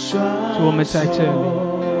主，我们在这里，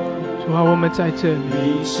主啊，我们在这里，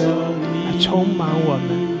来充满我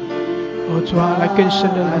们。主啊，来更深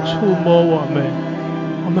的来触摸我们。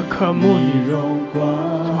我们渴慕你，主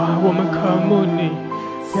啊，我们渴慕你。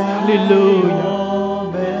哈利路亚，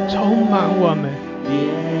充满我们。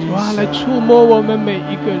主啊，来触摸我们每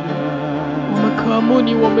一个人。我们渴慕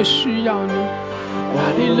你，我们需要你。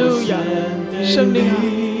哈利路亚，圣灵啊，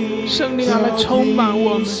圣灵啊，来充满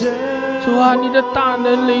我们。主啊，你的大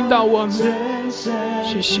能领导我们。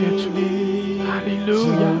谢谢主，哈利路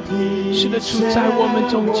亚！是的，主在我们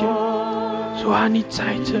中间，主啊，你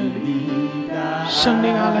在这里，圣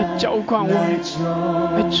灵啊，来浇灌我们，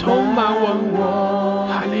来充满我们，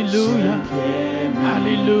哈利路亚，哈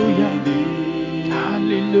利路亚，哈利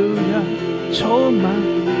路亚，充满，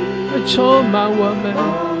来充满我们，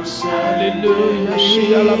哈利路亚，西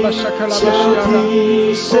亚拉巴沙卡拉巴西亚拉，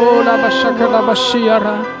哦拉巴沙卡拉巴西亚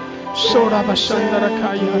拉。受拉巴山达拉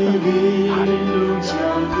卡亚的，哈利路亚！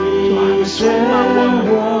主啊，来充满我们，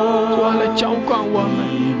主啊，来浇灌我们，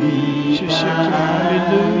谢谢主，哈利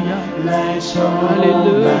路亚，哈利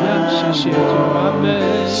路亚，谢谢主，阿门，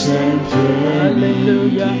哈利路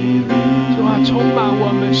亚！主啊，充满我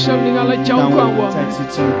们，圣灵啊，来浇灌我们，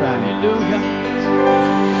哈利路亚！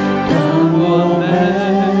当我们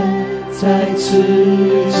再次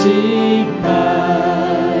敬拜。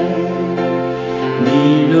你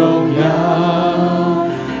荣耀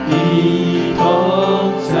你同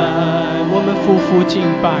在，我们夫妇敬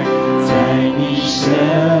拜，在你圣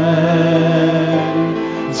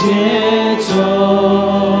洁中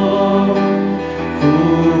夫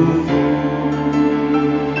妇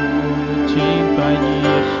敬拜你耶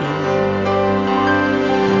稣，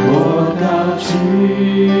我高举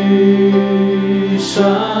双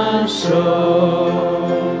手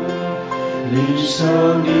领受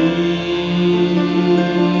你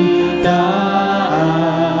大爱，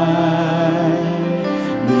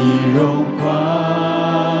你荣光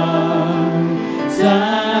在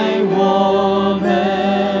我们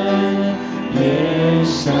脸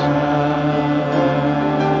上，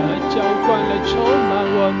来浇灌，来充满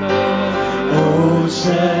我们。哦，神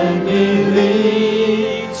的灵，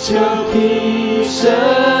求提升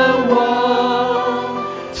我，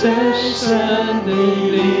真神的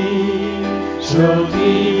灵，求提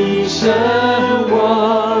升我，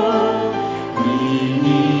以你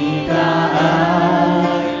大爱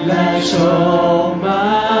来充满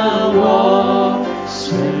我，神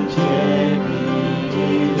甜蜜的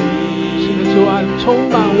灵。是的，主啊，充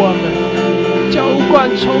满我们，浇灌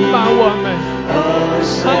充满我们，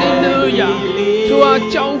哈利路亚！主啊，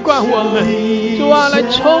浇灌我们，主啊，来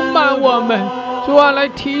充满我们，主啊，来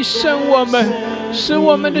提升我们，使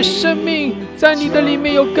我们的生命在你的里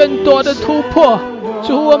面有更多的突破。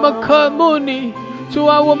主，我们渴慕你，主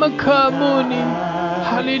啊，我们渴慕你，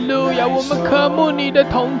哈利路亚！我们渴慕你的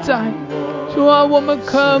同在，主啊，我们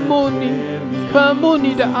渴慕你，渴慕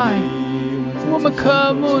你的爱，我们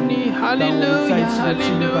渴慕你，哈利路亚，哈利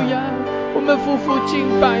路亚！我们夫妇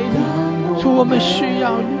敬拜你，主，我们需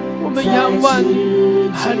要你，我们仰望你，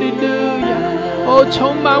哈利路亚！哦，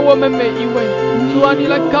充满我们每一位，主啊，你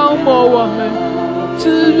来膏抹我们，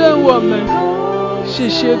滋润我们，谢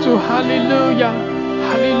谢主，哈利路亚，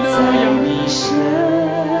哈利路亚，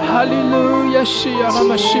哈利路亚，西亚拉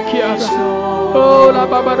玛西基亚拉，哦，拉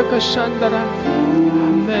巴巴的克山达拉，阿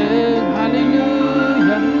门，哈利路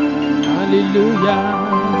亚，哈利路亚。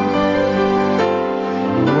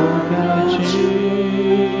我高举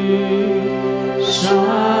双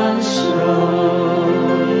手，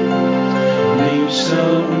领受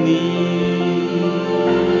你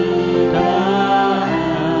大爱，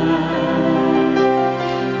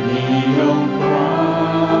你荣光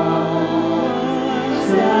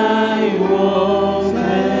在我们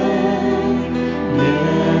脸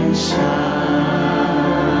上，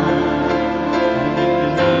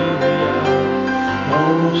哦，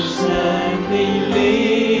神的灵，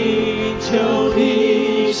求提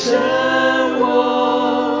升我，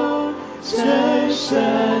真神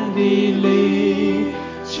的灵，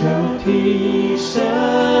求提升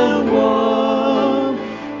我，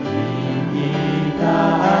以你大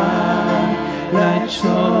爱来充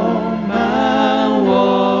满我，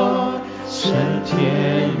神甜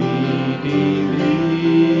蜜的灵，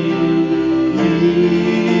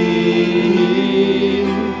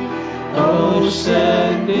哦，神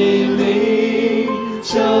的灵，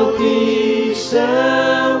求提升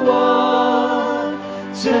我，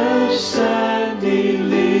真神的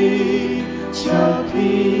灵，求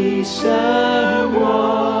提升我，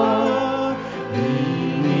以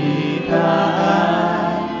你大爱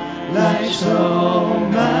来充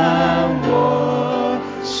满我，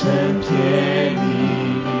神甜蜜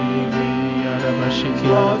的灵。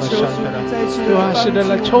主啊，是的，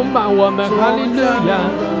来充满我们，哈利路亚！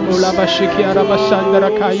哦，拉巴西基亚拉巴山达拉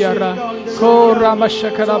卡亚拉，哦，拉巴沙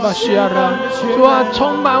卡拉巴西亚拉，主啊，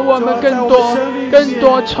充满我们更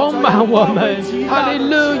多充满我们，哈利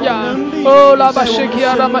路亚！哦，拉巴西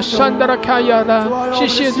亚拉玛山达拉卡亚拉，谢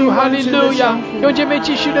谢主，哈利路亚！用姐妹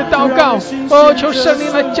继续的祷告，哦，求圣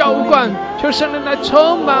灵来浇灌，求圣灵来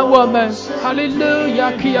充满我们，哈利路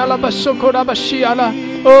亚！基亚拉巴索科拉巴西亚拉，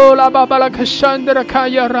哦，拉巴巴拉克山达拉卡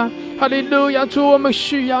亚拉，哈利路亚！主，我们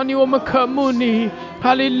需要你，我们渴慕你，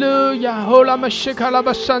哈利路亚！哦，拉玛西卡拉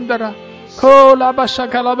巴山达拉。哦，拉巴沙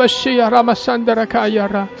卡拉巴西亚拉玛山达拉卡亚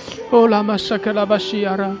拉，哦，拉玛沙卡拉巴西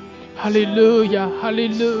亚拉，哈利路亚，哈利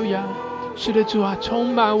路亚！是的，主啊，充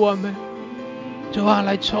满我们，主啊，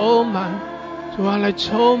来充满，主啊，来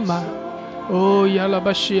充满。哦，亚拉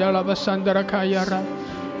巴西亚拉巴山达拉卡亚拉，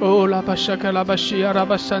哦，拉巴沙卡拉巴西亚拉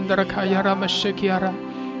巴山达拉卡亚拉玛西基亚拉，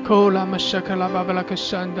哦，拉玛沙卡拉巴巴拉克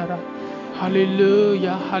山达拉，哈利路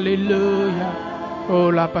亚，哈利路亚！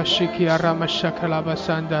哦，拉巴西基亚拉玛沙卡拉巴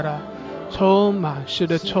山达拉。充满，是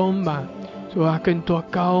的，充满。主啊，更多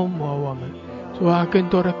高摩我们，主啊，更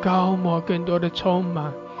多的高摩，更多的充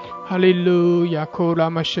满。哈利路亚，库拉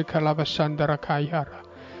玛西卡拉巴山达拉卡亚拉，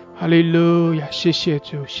哈利路亚，谢谢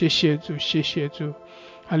主，谢谢主，谢谢主，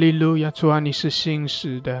哈利路亚，主啊，你是信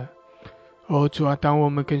实的。哦，主啊，当我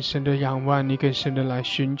们更深的仰望你，更深的来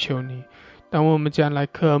寻求你，当我们这样来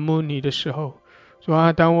渴慕你的时候，主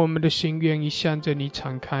啊，当我们的心愿意向着你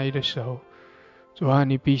敞开的时候，主啊，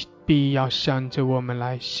你必要向着我们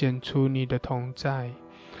来显出你的同在，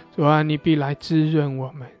主啊，你必来滋润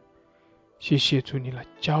我们。谢谢主，你来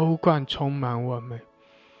浇灌充满我们。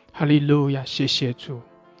哈利路亚，谢谢主，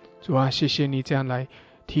主啊，谢谢你这样来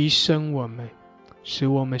提升我们，使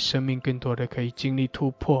我们生命更多的可以经历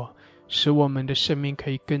突破，使我们的生命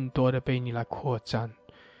可以更多的被你来扩展。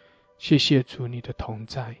谢谢主你的同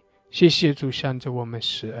在，谢谢主向着我们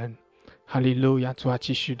施恩。哈利路亚，主啊，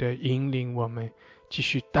继续的引领我们，继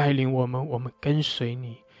续带领我们，我们跟随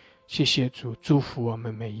你。谢谢主，祝福我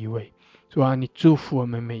们每一位。主啊，你祝福我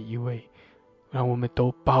们每一位，让我们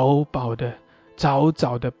都饱饱的早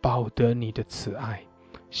早的饱得你的慈爱。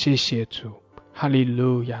谢谢主，哈利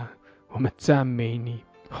路亚，我们赞美你，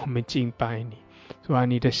我们敬拜你。主啊，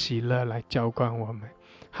你的喜乐来浇灌我们。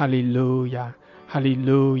哈利路亚，哈利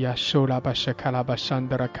路亚，苏拉巴什卡拉巴山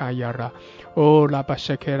德拉卡亚拉，哦，拉巴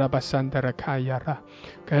什卡拉巴山德拉卡亚拉，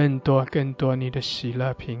更多你的喜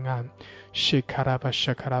乐平安。西卡拉巴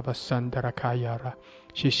什卡拉巴山德拉卡亚拉，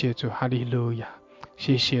谢谢主，哈利路亚，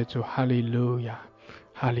谢谢主，哈利路亚，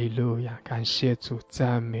哈利路亚，感谢主，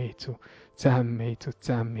赞美主，赞美主，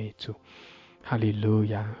赞美主，哈利路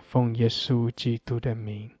亚，奉耶稣基督的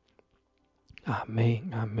名。阿们，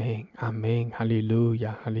阿们，阿们，哈利路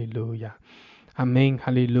亚，哈利路亚，阿们，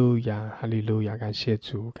哈利路亚，哈利路亚，感谢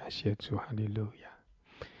主，感谢主，哈利路亚，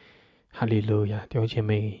哈利路亚，弟兄姐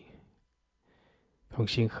妹，同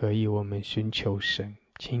心合意，我们寻求神，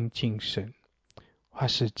亲近神，花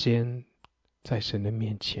时间在神的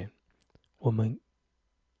面前，我们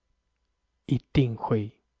一定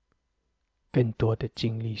会更多的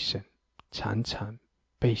经历神，常常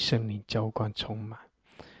被圣灵浇灌充满。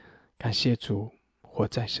感谢主，活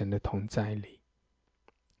在神的同在里，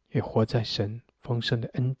也活在神丰盛的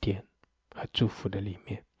恩典和祝福的里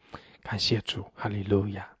面。感谢主，哈利路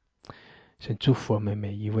亚！神祝福我们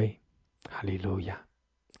每一位，哈利路亚！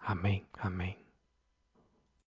阿们，阿们。